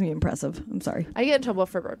 I thought it was gonna be impressive. I'm sorry. I get in trouble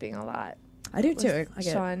for burping a lot. I do too. I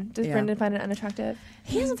get, Sean, does yeah. Brendan find it unattractive?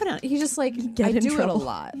 He doesn't find out. He just like get I in do it a trouble.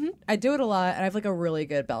 lot. I do it a lot, and I have like a really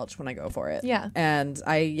good belch when I go for it. Yeah. and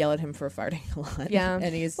I yell at him for farting a lot. Yeah.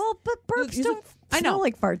 and he's Well, but burps He's- don't. I know. smell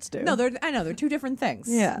like farts do. no, I know they're two different things.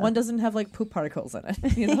 Yeah. one doesn't have like poop particles in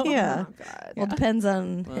it. You know? yeah. Oh, God. Well, it depends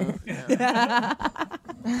on. yeah.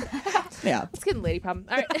 Let's get in lady problem.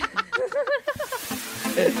 All right.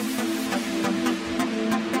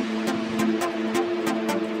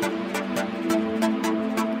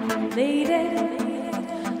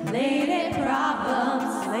 Lady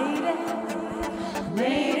problems.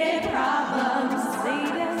 Lady problems.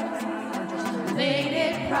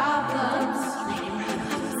 Lady problems.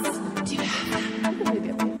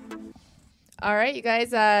 All right, you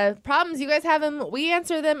guys. Problems, you guys have them. We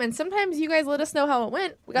answer them, and sometimes you guys let us know how it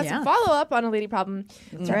went. We got some Yeah. follow up on a lady problem.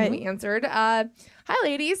 That's right. We answered. Hi,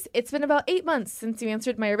 ladies. It's been about 8 months since you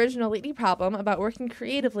answered my original lady problem about working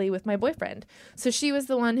creatively with my boyfriend. So she was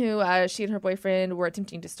the one who she and her boyfriend were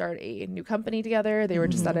attempting to start a new company together. They were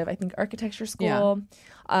just out of, I think, architecture school.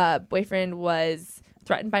 Boyfriend was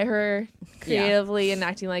threatened by her creatively and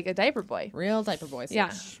acting like a diaper boy. Real diaper boys.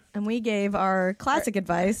 Yeah. And we gave our classic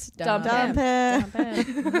advice: Dump dump him.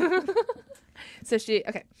 him. So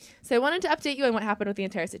I wanted to update you on what happened with the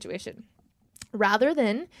entire situation. Rather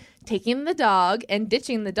than taking the dog and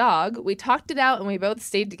ditching the dog, we talked it out and we both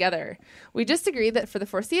stayed together. We just agreed that for the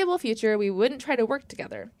foreseeable future, we wouldn't try to work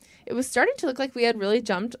together. It was starting to look like we had really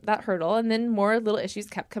jumped that hurdle, and then more little issues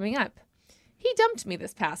kept coming up. He dumped me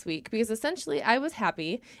this past week because essentially I was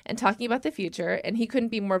happy and talking about the future, and he couldn't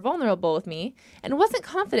be more vulnerable with me and wasn't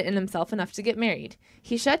confident in himself enough to get married.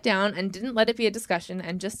 He shut down and didn't let it be a discussion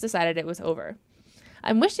and just decided it was over.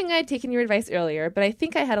 I'm wishing I had taken your advice earlier, but I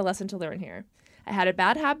think I had a lesson to learn here. I had a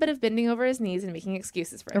bad habit of bending over his knees and making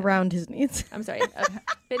excuses for him. Around his knees. I'm sorry.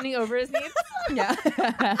 Bending over his knees? Yeah.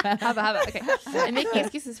 How about? Okay. And making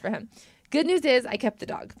excuses for him. Good news is I kept the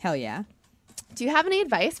dog. Hell yeah. Do you have any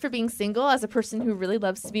advice for being single as a person who really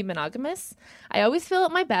loves to be monogamous? I always feel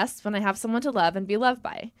at my best when I have someone to love and be loved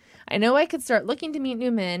by. I know I could start looking to meet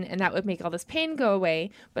new men and that would make all this pain go away,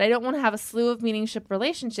 but I don't want to have a slew of meaningship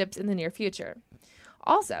relationships in the near future.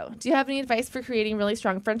 Also, do you have any advice for creating really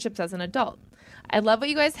strong friendships as an adult? I love what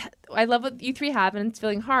you three have, and it's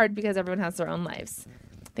feeling hard because everyone has their own lives.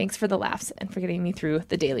 Thanks for the laughs and for getting me through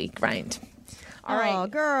the daily grind. All right,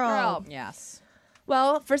 girl. Yes.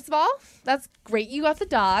 Well, first of all, that's great you got the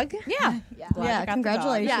dog. Yeah. Yeah,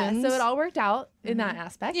 congratulations. Yeah, so it all worked out in that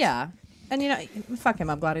aspect. Yeah. And, you know, fuck him.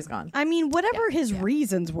 I'm glad he's gone. I mean, whatever his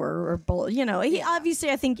reasons were, or you know, he obviously,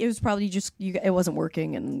 I think it was probably just it wasn't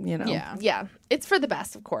working, and you know, Yeah, it's for the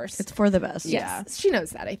best, of course. it's for the best. Yes, she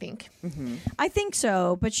knows that. I think. Mm-hmm. I think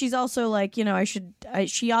so. But she's also like, you know,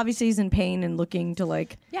 she obviously is in pain and looking to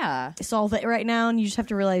like solve it right now, and you just have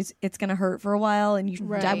to realize it's gonna hurt for a while, and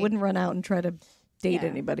I wouldn't run out and try to date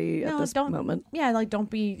anybody at this moment. Yeah, like don't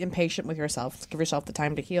be impatient with yourself. Give yourself the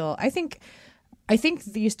time to heal. I think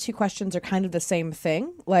these two questions are kind of the same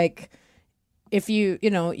thing. Like, if you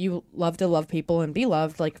love to love people and be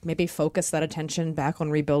loved, like maybe focus that attention back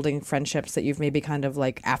on rebuilding friendships that you've maybe kind of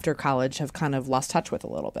like after college have kind of lost touch with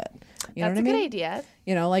a little bit. You know what I mean? That's a good idea.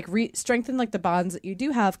 You know, like strengthen like the bonds that you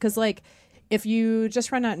do have, because like if you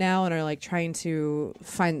just run out now and are like trying to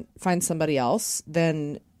find somebody else,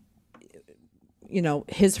 then you know,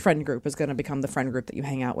 his friend group is going to become the friend group that you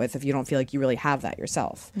hang out with if you don't feel like you really have that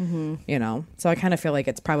yourself, you know? So I kind of feel like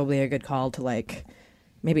it's probably a good call to like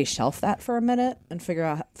maybe shelf that for a minute and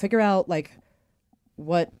figure out like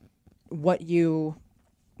what you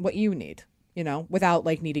need, you know, without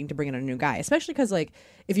like needing to bring in a new guy, especially because like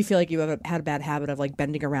if you feel like you have had a bad habit of like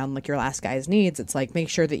bending around like your last guy's needs, it's like make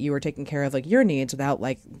sure that you are taking care of like your needs without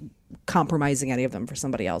like compromising any of them for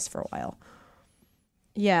somebody else for a while.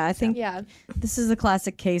 Yeah, I think this is a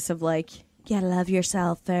classic case of like, you gotta love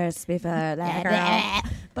yourself first before that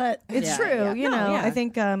girl. But it's true, you know. I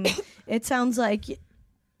think it sounds like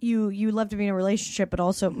you love to be in a relationship, but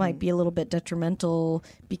also it might be a little bit detrimental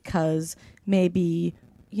because maybe,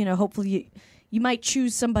 you know, hopefully you might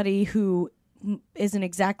choose somebody who isn't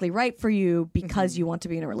exactly right for you because you want to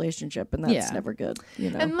be in a relationship, and that's never good,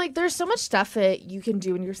 you know. And like there's so much stuff that you can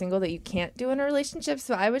do when you're single that you can't do in a relationship,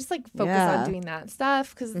 so I would just like focus on doing that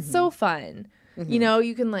stuff because it's so fun. You know,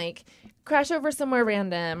 you can like crash over somewhere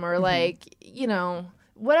random or like, you know,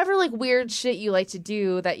 whatever like weird shit you like to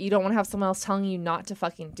do that you don't want to have someone else telling you not to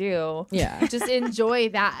fucking do. Yeah. Just enjoy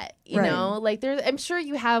that, you know? Like I'm sure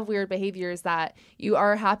you have weird behaviors that you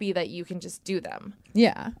are happy that you can just do them.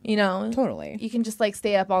 Yeah. You know? Totally. You can just like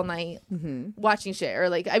stay up all night watching shit, or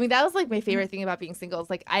like, I mean, that was like my favorite thing about being single is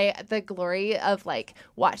like the glory of like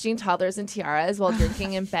watching Toddlers and Tiaras while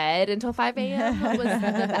drinking in bed until 5 a.m. was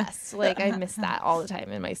the best. Like I miss that all the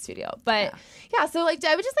time in my studio. But yeah, so like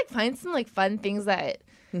I would just like find some like fun things that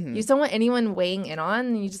you just don't want anyone weighing in on,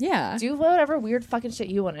 and you just do whatever weird fucking shit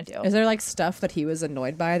you want to do. Is there like stuff that he was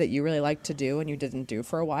annoyed by that you really like to do and you didn't do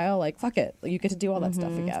for a while? Like, fuck it. You get to do all that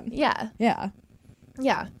stuff again. Yeah. Yeah.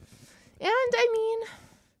 Yeah. And I mean,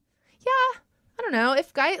 yeah, I don't know.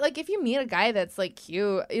 If you meet a guy that's like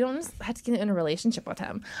cute, you don't just have to get in a relationship with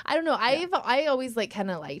him. I don't know. I always like kind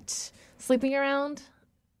of liked sleeping around.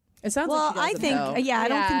 It sounds like she doesn't, I think, though. I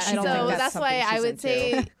don't think she does. So that's why I would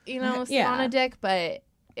say, you know, sit on a dick, but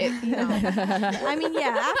it, you know. I mean,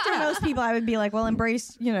 after most people, I would be like, well,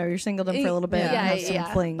 embrace, you know, your singledom for a little bit and have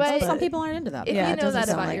some flings. But some people aren't into that. If you know that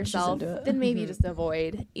about yourself, then maybe just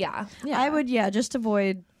avoid. I would, just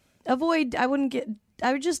avoid. I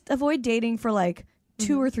would just avoid dating for like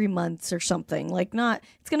 2 or 3 months or something. Like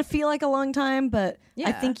it's going to feel like a long time, but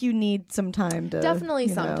I think you need some time to. Definitely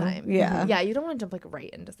some time. Yeah. Yeah, you don't want to jump like right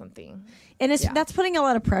into something. And that's putting a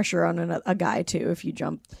lot of pressure on a guy too if you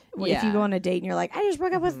jump. If you go on a date and you're like, I just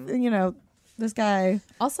broke up with, you know, this guy.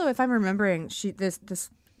 Also, if I'm remembering,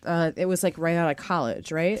 it was like right out of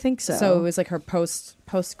college, right? I think so. So it was like her post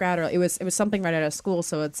grad, or it was something right out of school.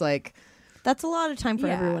 So it's like that's a lot of time for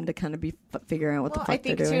everyone to kind of be figuring out what the fuck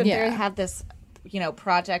they're doing. I think too, they had this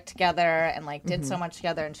project together and like did so much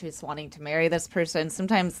together, and she's wanting to marry this person.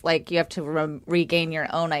 Sometimes like you have to regain your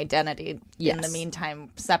own identity in the meantime,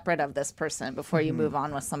 separate of this person, before you move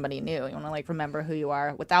on with somebody new. You want to like remember who you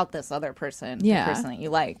are without this other person, the person that you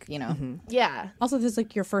like, Yeah. Also, this is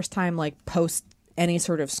like your first time like post any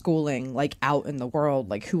sort of schooling, like out in the world.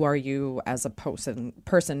 Like, who are you as a person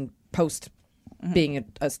post being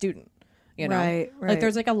a student? Right. Like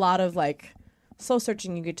there's like a lot of like soul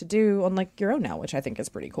searching you get to do on like your own now, which I think is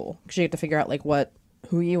pretty cool, because you get to figure out like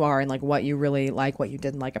who you are and like what you really like, what you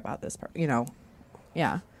didn't like about this part.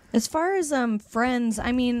 Yeah. As far as friends,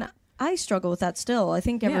 I mean, I struggle with that still. I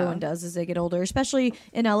think everyone does as they get older, especially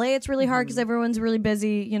in LA. It's really hard because everyone's really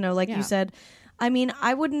busy. Like you said. I mean,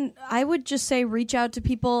 I would just say reach out to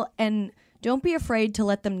people and don't be afraid to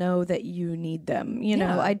let them know that you need them.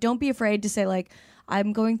 I don't be afraid to say like,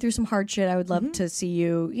 I'm going through some hard shit. I would love to see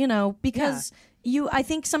you, because I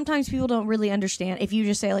think sometimes people don't really understand. If you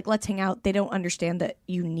just say like, let's hang out, they don't understand that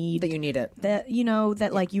you need it. That,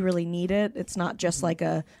 that like you really need it. It's not just like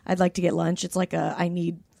I'd like to get lunch. It's like I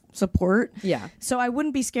need support. Yeah. So I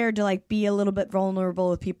wouldn't be scared to like be a little bit vulnerable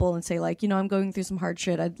with people and say like, I'm going through some hard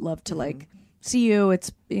shit. I'd love to like see you.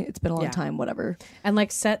 It's been a long time, whatever. And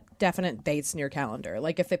like set definite dates in your calendar.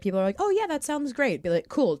 Like if people are like, oh yeah, that sounds great, be like,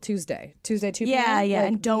 cool, Tuesday 2 p.m. Yeah, like,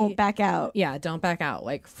 and don't back out. Yeah, don't back out.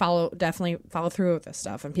 Like definitely follow through with this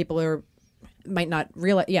stuff. And people might not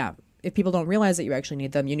realize. Yeah, if people don't realize that you actually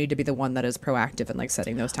need them, you need to be the one that is proactive and like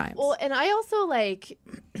setting those times. Well, and I also like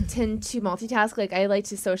tend to multitask. Like I like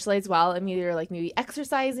to socialize while I'm either like maybe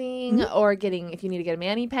exercising or if you need to get a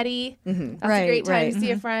mani-pedi. That's a great time to see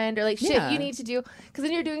a friend, or like shit you need to do, because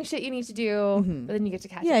then you're doing shit you need to do, but then you get to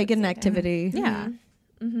catch up. Yeah, get an activity. Yeah.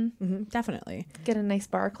 Definitely. Get a nice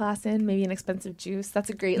bar class in, maybe an expensive juice. That's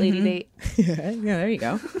a great lady date. Yeah, there you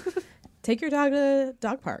go. Take your dog to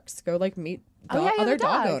dog parks. Go like meet other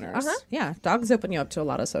dog owners. Yeah, dogs open you up to a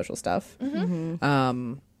lot of social stuff.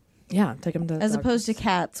 Yeah, take them to as opposed to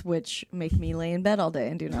cats, which make me lay in bed all day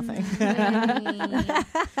and do nothing.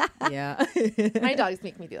 Yeah, my dogs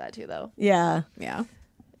make me do that too, though. Yeah.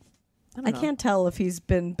 I can't tell if he's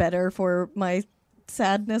been better for my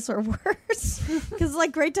sadness or worse, because it's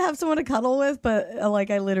like great to have someone to cuddle with, but like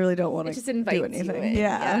I literally don't want to just invite do anything.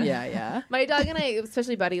 Yeah. My dog and I,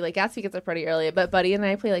 especially Buddy, like Gatsby gets up pretty early, but Buddy and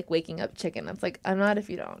I play like waking up chicken. It's like, I'm not if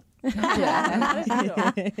you don't. We're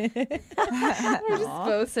just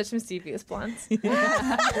both such mischievous blondes.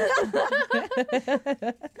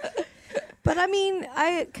 But I mean,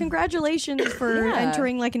 congratulations for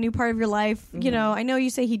entering like a new part of your life. I know you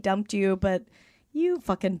say he dumped you, but you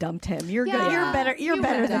fucking dumped him. You're better. You're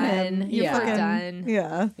better than him. You're done.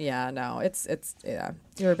 Yeah. Yeah. No, it's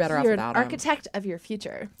you're better off without him. You're an architect of your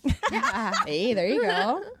future. Hey, there you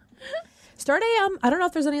go. Start I don't know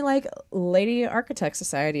if there's any like lady architect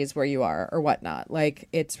societies where you are or whatnot. Like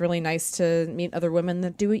it's really nice to meet other women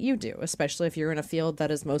that do what you do, especially if you're in a field that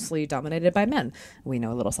is mostly dominated by men. We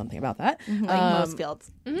know a little something about that. Like most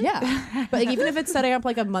fields. Yeah. But like, even if it's setting up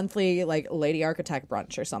like a monthly like lady architect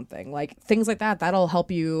brunch or something, like things like that'll help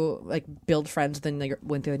you like build friends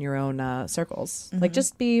within your own circles. Like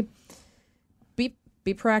just be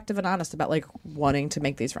proactive and honest about like wanting to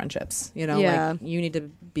make these friendships. Like you need to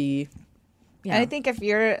be. Yeah. And I think if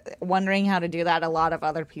you're wondering how to do that, a lot of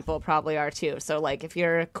other people probably are too. So like if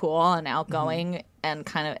you're cool and outgoing and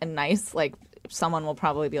kind of and nice, like someone will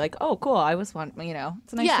probably be like, oh, cool, it's nice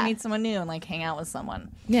to meet someone new and like hang out with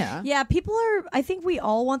someone. Yeah, people are, I think we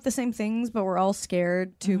all want the same things, but we're all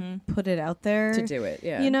scared to put it out there. To do it,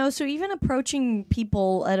 yeah. So even approaching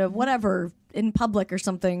people at a whatever in public or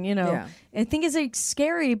something, I think it's like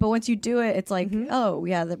scary, but once you do it, it's like, oh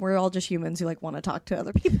yeah, that we're all just humans who like want to talk to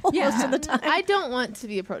other people most of the time. I don't want to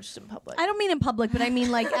be approached in public. I don't mean in public, but I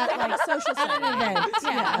mean like at like social at an event.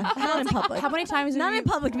 Not in public. How many times? Not in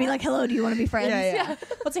public to be like, hello, do you want to be friends? Yeah.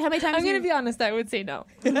 Let's see how many times. I'm going to be honest. I would say no.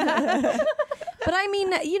 But I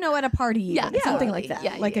mean, at a party, something like that,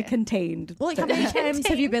 a contained. Well, like how many times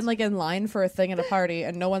have you been like in line for a thing at a party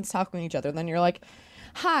and no one's talking to each other, and then you're like,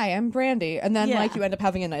 hi, I'm Brandy, and then like you end up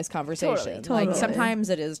having a nice conversation. Totally. Like sometimes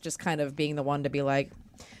it is just kind of being the one to be like,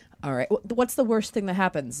 all right, what's the worst thing that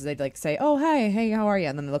happens? They'd like say, oh, hey, how are you?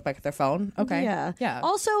 And then they look back at their phone. Okay. Yeah.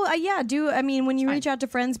 Also, when you reach out to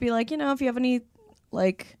friends, be like, if you have any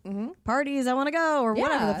like parties, I want to go, or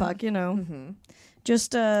whatever the fuck,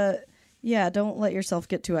 just don't let yourself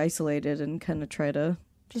get too isolated and kind of try to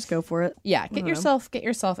just go for it. Yeah, get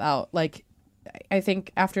yourself out. Like I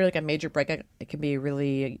think after like a major breakup, it can be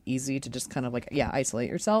really easy to just kind of like isolate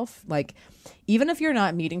yourself. Like even if you're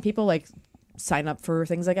not meeting people, like sign up for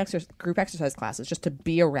things like group exercise classes just to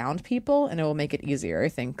be around people, and it will make it easier, I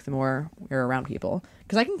think, the more you're around people.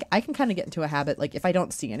 Because I can kind of get into a habit, like if I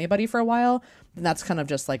don't see anybody for a while, then that's kind of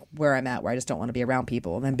just like where I'm at, where I just don't want to be around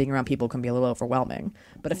people, and then being around people can be a little overwhelming.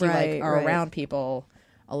 But if you like are around people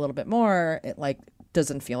a little bit more, it like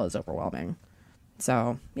doesn't feel as overwhelming.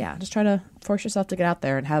 So yeah, just try to force yourself to get out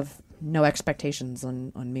there and have no expectations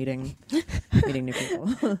on meeting new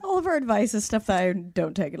people. All of our advice is stuff that I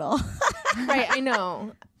don't take at all. Right, I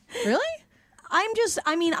know. Really?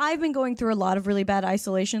 I've been going through a lot of really bad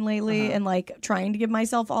isolation lately and like trying to give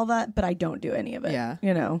myself all that, but I don't do any of it. Yeah.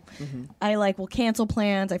 You know, I like will cancel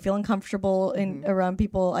plans. I feel uncomfortable around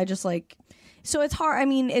people. I just like, so it's hard. I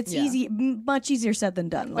mean, it's easy, much easier said than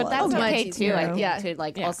done. But that's okay too. you know? I think to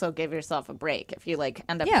like also give yourself a break if you like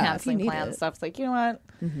end up canceling plans. Stuff it's like, you know what,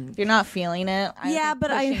 if you're not feeling it,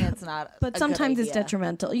 it's not. But sometimes it's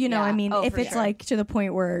detrimental. You know, I mean, if it's like to the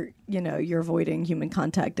point where you're avoiding human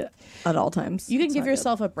contact at all times, you can give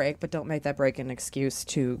yourself a break, but don't make that break an excuse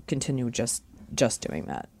to continue just doing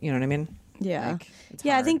that. You know what I mean? Yeah, like,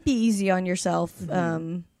 yeah. I think be easy on yourself.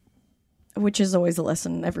 Which is always a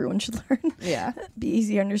lesson everyone should learn. Yeah. Be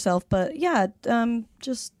easy on yourself. But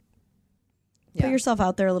just put yourself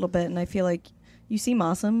out there a little bit. And I feel like you seem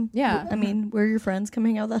awesome. Yeah. I mean, we're your friends. Come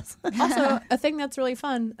hang out with us. Also, a thing that's really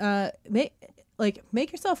fun,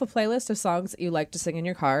 make yourself a playlist of songs that you like to sing in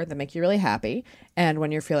your car that make you really happy. And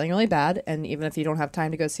when you're feeling really bad, and even if you don't have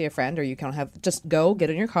time to go see a friend, or you can't just go get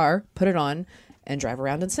in your car, put it on, and drive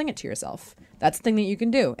around and sing it to yourself. That's the thing that you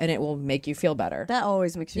can do, and it will make you feel better. That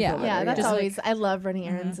always makes you feel better. Yeah, that's always. I love running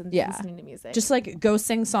errands and listening to music. Just like go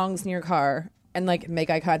sing songs in your car and like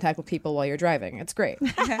make eye contact with people while you're driving. It's great.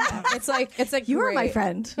 it's like you great. are my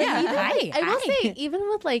friend. Yeah, I will say, even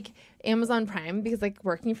with like Amazon Prime, because like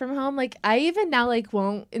working from home, like I even now like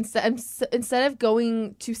won't instead of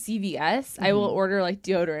going to CVS, I will order like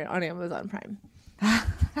deodorant on Amazon Prime.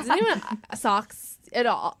 Does anyone socks at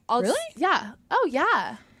all? Really? Yeah. Oh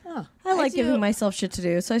yeah. Oh, I like giving myself shit to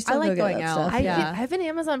do, so I still like go get going that out. stuff. I've been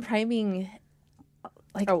Amazon Priming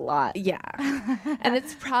like a lot. Yeah, and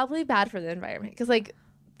it's probably bad for the environment because like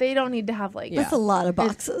they don't need to have like That's a lot of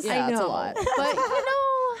boxes. Yeah, I know, that's a lot. but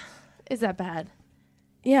is that bad?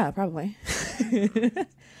 Yeah, probably.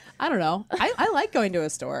 I don't know. I like going to a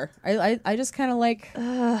store. I just kind of like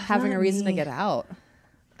having a reason to get out.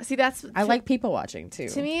 See, that's I like people watching too.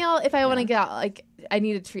 To me, if I want to get out, like I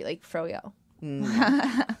need a treat like froyo.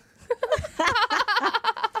 I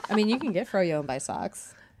mean, you can get froyo and buy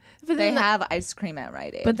socks. But they have ice cream at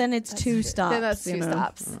Rite Aid. But then it's two stops. Then that's two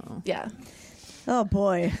stops. Oh. Yeah. Oh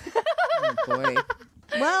boy. Oh boy.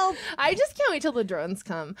 Well, I just can't wait till the drones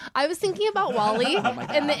come. I was thinking about Wally in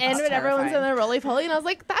the end when everyone's in the roly-poly, and I was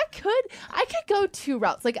like, I could go two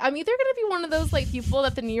routes. Like, I'm either going to be one of those like people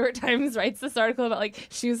that the New York Times writes this article about, like,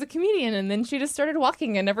 she was a comedian and then she just started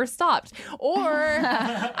walking and never stopped. Or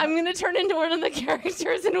I'm going to turn into one of the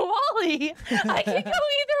characters in Wally. I can go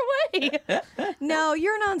either way. no,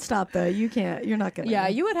 you're nonstop though. You can't. You're not gonna. Yeah,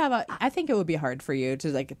 you would have I think it would be hard for you to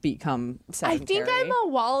like become sedentary. I think I'm a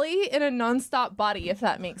Wally in a nonstop body, if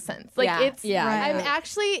that makes sense. Like I'm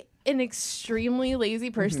actually an extremely lazy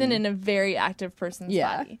person in a very active person's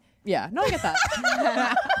body. Yeah, no, I get that.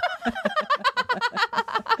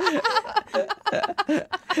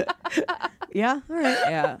 Yeah, all right.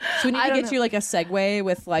 Yeah. So we need to get you like a Segway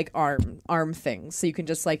with like arm things, so you can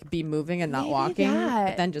just like be moving and not walking,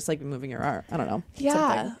 but then just like be moving your arm. I don't know. Yeah.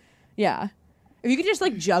 Something. Yeah. If you could just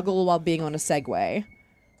like juggle while being on a Segway.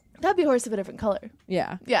 That'd be a horse of a different color.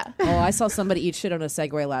 Yeah. Yeah. Oh, I saw somebody eat shit on a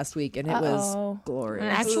Segway last week, and it was glorious. An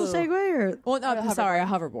actual Segway or Well, no, I'm sorry, a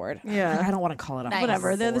hoverboard. Yeah. I don't want to call it a hoverboard.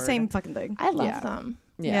 whatever. They're the same fucking thing. I love them.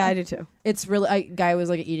 Yeah, I do too. It's really a guy was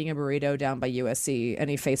like eating a burrito down by USC, and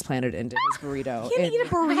he face planted into his burrito. You can't eat a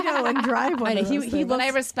burrito and drive one. I know, he But I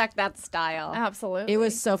respect that style. Absolutely. It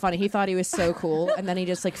was so funny. He thought he was so cool, and then he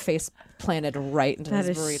just like face planted right into his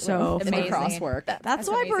That is burrito. so in the amazing. crosswork. That's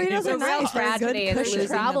why amazing. burritos are The real nice. They're a tragedy good is cushion.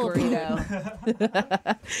 losing travel the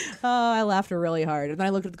burrito. Oh, I laughed really hard, and then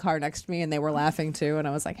I looked at the car next to me, and they were laughing too, and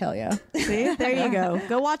I was like, hell yeah. See, there you go.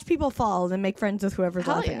 Go watch people fall and make friends with whoever's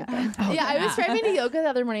laughing at them. I was driving to yoga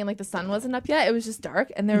the other morning, like the sun wasn't up yet. It was just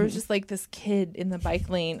dark, and there was just like this kid in the bike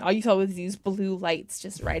lane. All you saw was these blue lights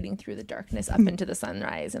just riding through the darkness up into the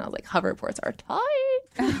sunrise, and I was like, hoverboards are tight.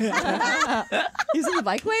 He's in the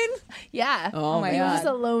bike lane? Yeah. Oh my he was God. just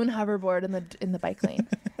a lone hoverboard in the bike lane.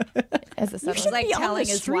 As the sun was He's like be on telling the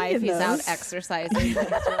his street wife in he's out those. exercising. He's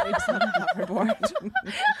really just on a hoverboard.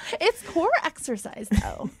 It's core exercise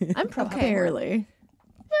though. I'm pro. Barely.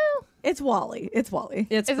 Well, It's Wally. It's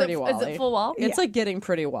pretty Wally. Is it full wall? It's like getting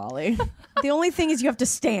pretty Wally. The only thing is you have to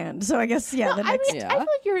stand. So I guess, I feel like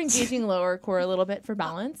you're engaging lower core a little bit for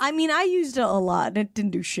balance. I mean, I used it a lot and it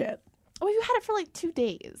didn't do shit. Oh, you had it for like 2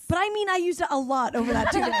 days. But I mean, I used it a lot over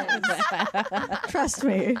that 2 days. Trust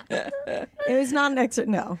me. It was not an exit.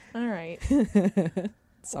 No. All right.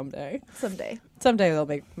 Someday Someday they'll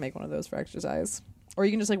make one of those for exercise. Or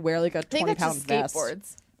you can just like wear like a 20-pound vest.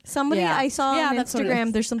 Skateboards. Somebody I saw on that's what it Instagram,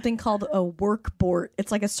 is. there's something called a work board.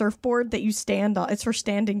 It's like a surfboard that you stand on. It's for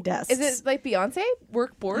standing desks. Is it like Beyonce?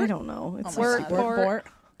 Work board? I don't know. It's Work board.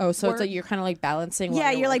 Oh, so it's like you're kind of like balancing. yeah,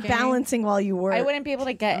 you're like balancing while you work. I wouldn't be able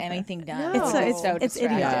to get anything done. No. It's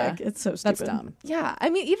idiotic. Yeah. It's so stupid. That's dumb. Yeah. I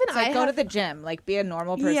mean, even Like, go to the gym. Like, be a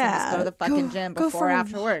normal person. Yeah. Just go to the fucking gym go before for or a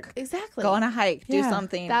after work. Exactly. Go on a hike. Do Yeah.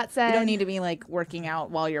 something. That said- you don't need to be like working out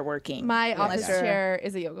while you're working. My office you're- chair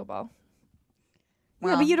is a yoga ball.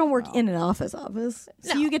 Yeah, but you don't work in an office. So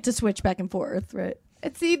No. you get to switch back and forth, right?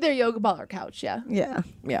 It's either yoga ball or couch, yeah. Yeah.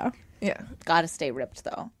 Yeah. Yeah. Gotta stay ripped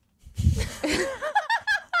though.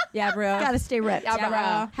 Yeah, bro. Gotta stay ripped. Yeah,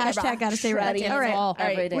 bro. Hashtag gotta stay ripped. Shredding All right. all All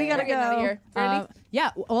right, every day. we gotta We're getting out of go. here. Brandy?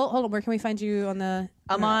 Yeah. Well, hold on. Where can we find you on the?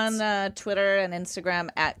 I'm on Twitter and Instagram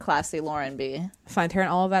at Classy Lauren B. Find her and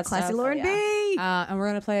all of that Classy stuff. Lauren yeah. B. And we're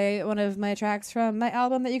gonna play one of my tracks from my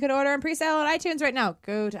album that you can order on pre-sale on iTunes right now.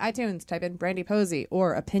 Go to iTunes, type in Brandy Posey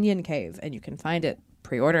or Opinion Cave, and you can find it.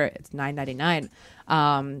 Pre-order it. It's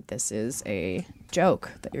 $9.99. This is a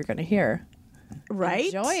joke that you're gonna hear. Right?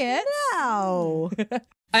 Enjoy it. Wow.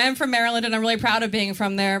 I am from Maryland, and I'm really proud of being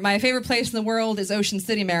from there. My favorite place in the world is Ocean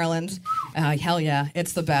City, Maryland. Hell yeah,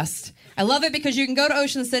 it's the best. I love it because you can go to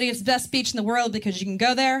Ocean City. It's the best beach in the world because you can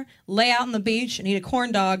go there, lay out on the beach, and eat a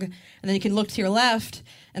corn dog, and then you can look to your left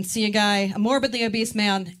and see a guy, a morbidly obese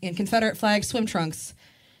man in Confederate flag swim trunks,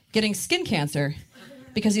 getting skin cancer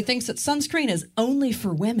because he thinks that sunscreen is only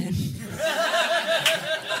for women.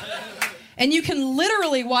 And you can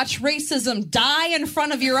literally watch racism die in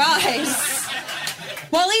front of your eyes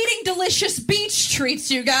while eating delicious beach treats,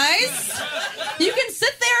 you guys. You can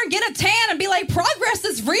sit there and get a tan and be like, progress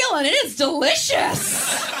is real and it is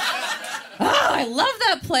delicious. Oh, I love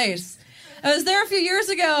that place. I was there a few years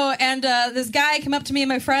ago, and this guy came up to me and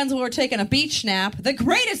my friends while we were taking a beach nap, the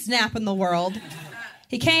greatest nap in the world.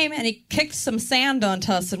 He came and he kicked some sand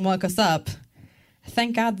onto us and woke us up.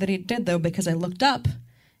 Thank God that he did, though, because I looked up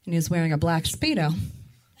and he was wearing a black Speedo.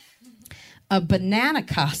 A banana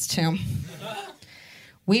costume.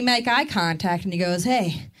 We make eye contact and he goes,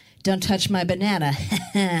 "Hey, don't touch my banana."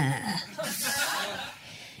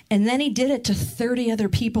 And then he did it to 30 other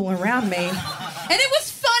people around me. And it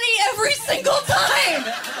was funny every single time.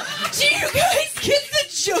 Do you guys get the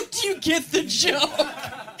joke? Do you get the joke?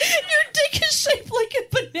 Your dick is shaped like a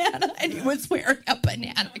banana and he was wearing a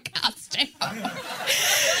banana costume.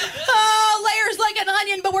 Oh, layers like an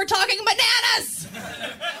onion, but we're talking bananas.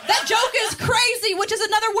 That joke is crazy, which is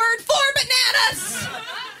another word for bananas.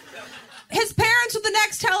 His parents were the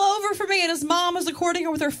next hell over for me, and his mom was recording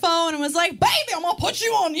her with her phone and was like, "Baby, I'm gonna put you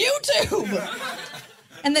on YouTube."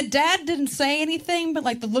 And the dad didn't say anything, but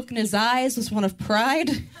like the look in his eyes was one of pride.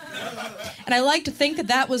 And I like to think that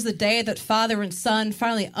that was the day that father and son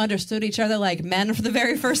finally understood each other like men for the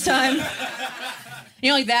very first time.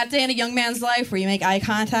 You know, like that day in a young man's life where you make eye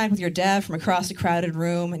contact with your dad from across a crowded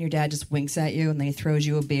room and your dad just winks at you and then he throws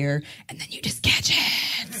you a beer and then you just catch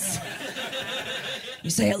hands. You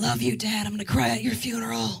say, "I love you, Dad. I'm going to cry at your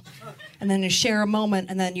funeral." And then you share a moment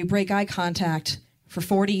and then you break eye contact for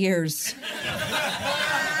 40 years.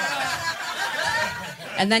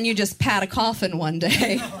 And then you just pat a coffin one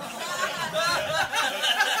day.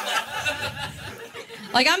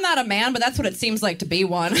 Like, I'm not a man, but that's what it seems like to be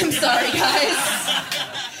one. I'm sorry,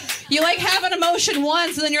 guys. You, like, have an emotion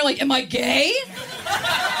once, and then you're like, "Am I gay?"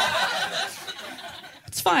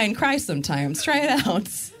 It's fine. Cry sometimes. Try it out.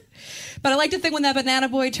 But I like to think when that banana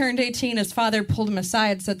boy turned 18, his father pulled him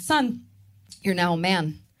aside and said, "Son, you're now a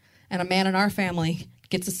man. And a man in our family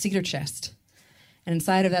gets a cedar chest." And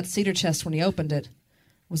inside of that cedar chest, when he opened it,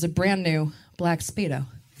 was a brand new black Speedo.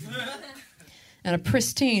 And a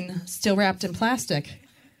pristine, still wrapped in plastic,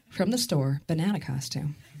 from the store, banana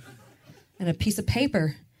costume. And a piece of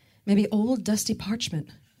paper, maybe old dusty parchment,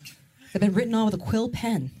 that had been written on with a quill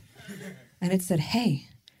pen. And it said, "Hey,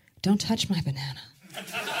 don't touch my banana."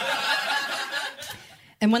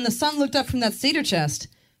 And when the son looked up from that cedar chest,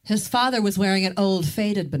 his father was wearing an old,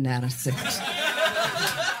 faded banana suit.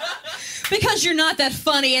 Because you're not that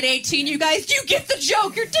funny at 18, you guys. You get the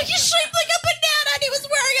joke. Your dick is shaped like a banana, and he was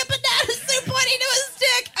wearing a banana suit pointing to his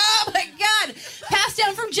dick. Oh, my God. Passed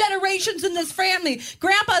down from generations in this family. family.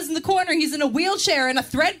 Grandpa's in the corner. He's in a wheelchair in a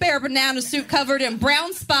threadbare banana suit covered in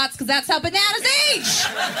brown spots because that's how bananas age.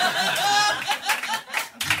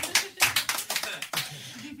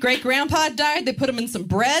 Great grandpa died. They put him in some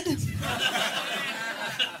bread.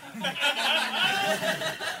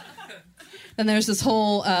 Then there's this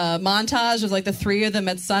whole montage of like the three of them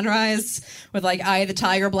at sunrise with like Eye of the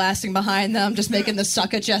Tiger blasting behind them, just making the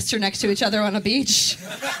sucka gesture next to each other on a beach.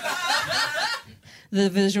 The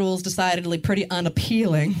visuals decidedly pretty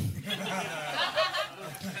unappealing.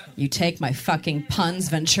 You take my fucking puns,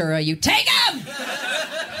 Ventura. You take them!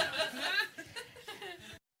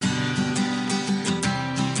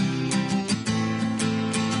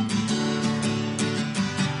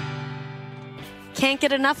 Can't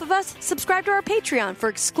get enough of us? Subscribe to our Patreon for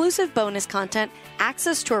exclusive bonus content,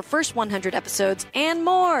 access to our first 100 episodes, and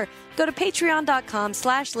more. Go to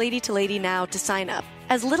patreon.com/LadyToLady now to sign up.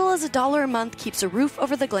 As little as $1 a month keeps a roof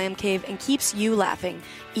over the glam cave and keeps you laughing,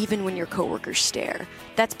 even when your coworkers stare.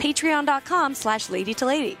 That's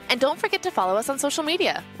patreon.com/LadyToLady. And don't forget to follow us on social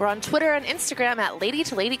media. We're on Twitter and Instagram at Lady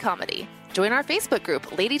to Lady Comedy. Join our Facebook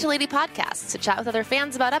group, Lady to Lady Podcasts, to chat with other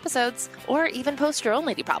fans about episodes, or even post your own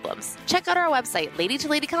lady problems. Check out our website,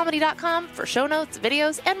 ladytoladycomedy.com, for show notes,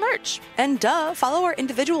 videos, and merch. And follow our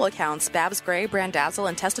individual accounts, Babs Gray, Brandazzle,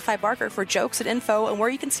 and Testify Barker for jokes and info and where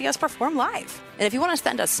you can see us perform live. And if you want to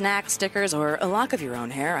send us snacks, stickers, or a lock of your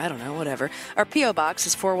own hair, I don't know, whatever, our P.O. Box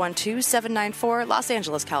is 412-794, Los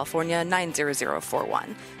Angeles, California,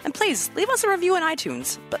 90041. And please, leave us a review on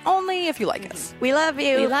iTunes, but only if you like us. We love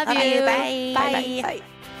you. We love you. Bye. Bye. Bye.